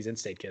for some of these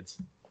in-state kids.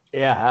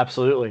 Yeah,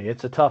 absolutely.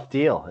 It's a tough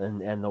deal,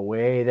 and the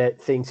way that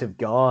things have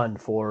gone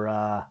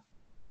for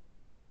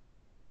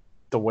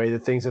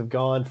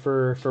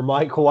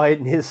Mike White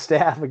and his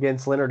staff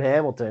against Leonard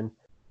Hamilton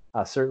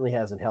certainly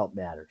hasn't helped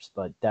matters,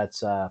 but that's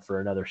for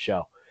another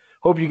show.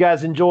 Hope you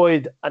guys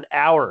enjoyed an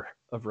hour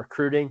of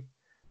recruiting.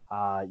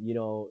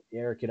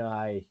 Eric and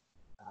I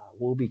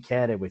will be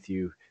candid with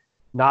you.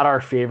 Not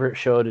our favorite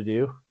show to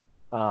do,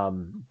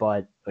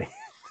 but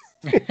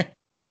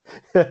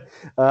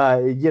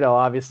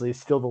obviously it's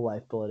still the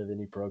lifeblood of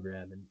any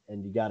program,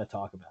 and you got to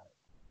talk about it.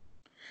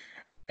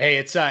 Hey,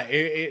 it's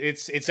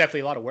definitely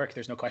a lot of work.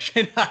 There's no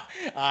question.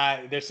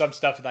 There's some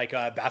stuff like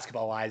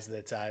basketball wise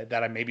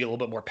that I'm maybe a little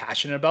bit more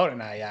passionate about,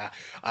 and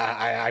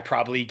I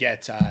probably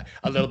get a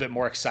little bit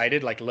more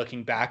excited like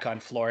looking back on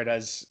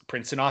Florida's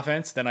Princeton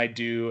offense than I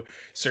do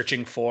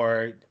searching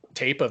for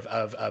tape of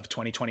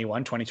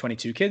 2021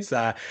 2022 kids,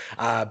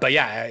 but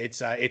yeah,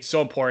 it's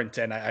so important,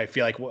 and I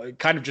feel like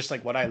kind of just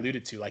like what I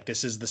alluded to, like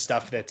this is the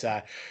stuff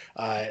that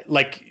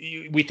like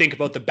we think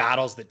about the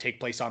battles that take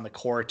place on the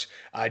court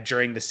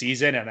during the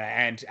season,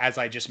 and as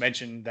I just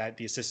mentioned that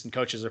the assistant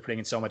coaches are putting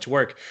in so much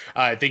work,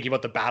 thinking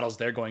about the battles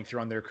they're going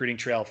through on the recruiting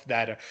trail,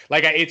 that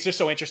it's just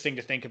so interesting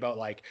to think about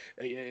like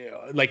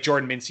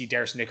Jordan Mincy,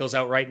 Darius Nichols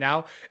out right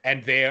now,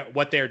 and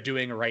what they're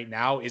doing right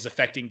now is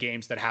affecting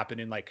games that happen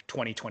in like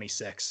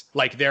 2026.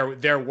 Like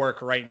their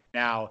work right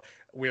now,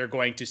 we're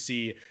going to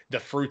see the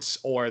fruits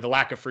or the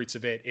lack of fruits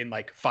of it in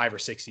like 5 or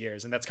 6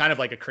 years. And that's kind of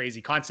like a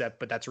crazy concept,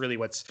 but that's really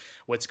what's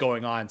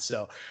going on.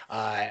 So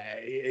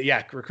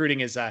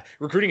recruiting is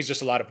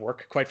just a lot of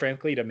work, quite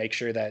frankly, to make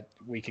sure that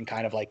we can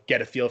kind of like get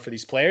a feel for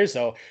these players.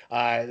 So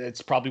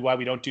it's probably why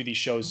we don't do these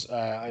shows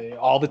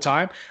all the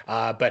time.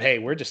 But hey,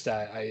 we're just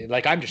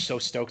I'm just so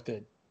stoked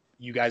that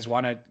you guys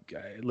want to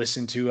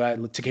listen to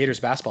Gators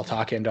basketball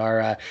talk, and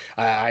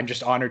I'm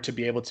just honored to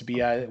be able to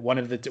be one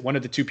of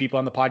the two people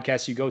on the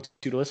podcast you go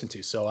to listen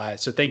to. So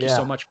thank you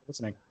so much for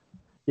listening.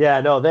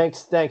 Yeah, no,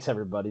 thanks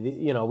everybody.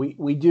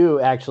 We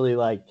do actually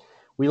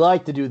we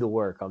like to do the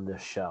work on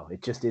this show.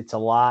 It's a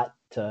lot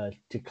to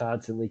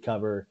constantly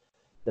cover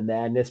the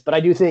madness, but I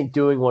do think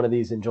doing one of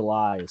these in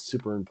July is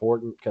super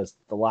important because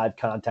the live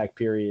contact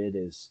period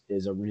is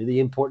a really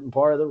important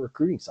part of the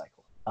recruiting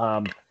cycle.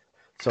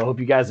 So I hope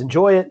you guys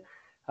enjoy it.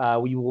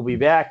 We will be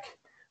back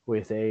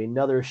with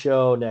another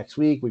show next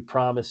week. We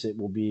promise it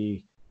will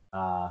be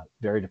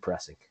very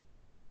depressing.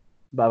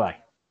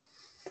 Bye-bye.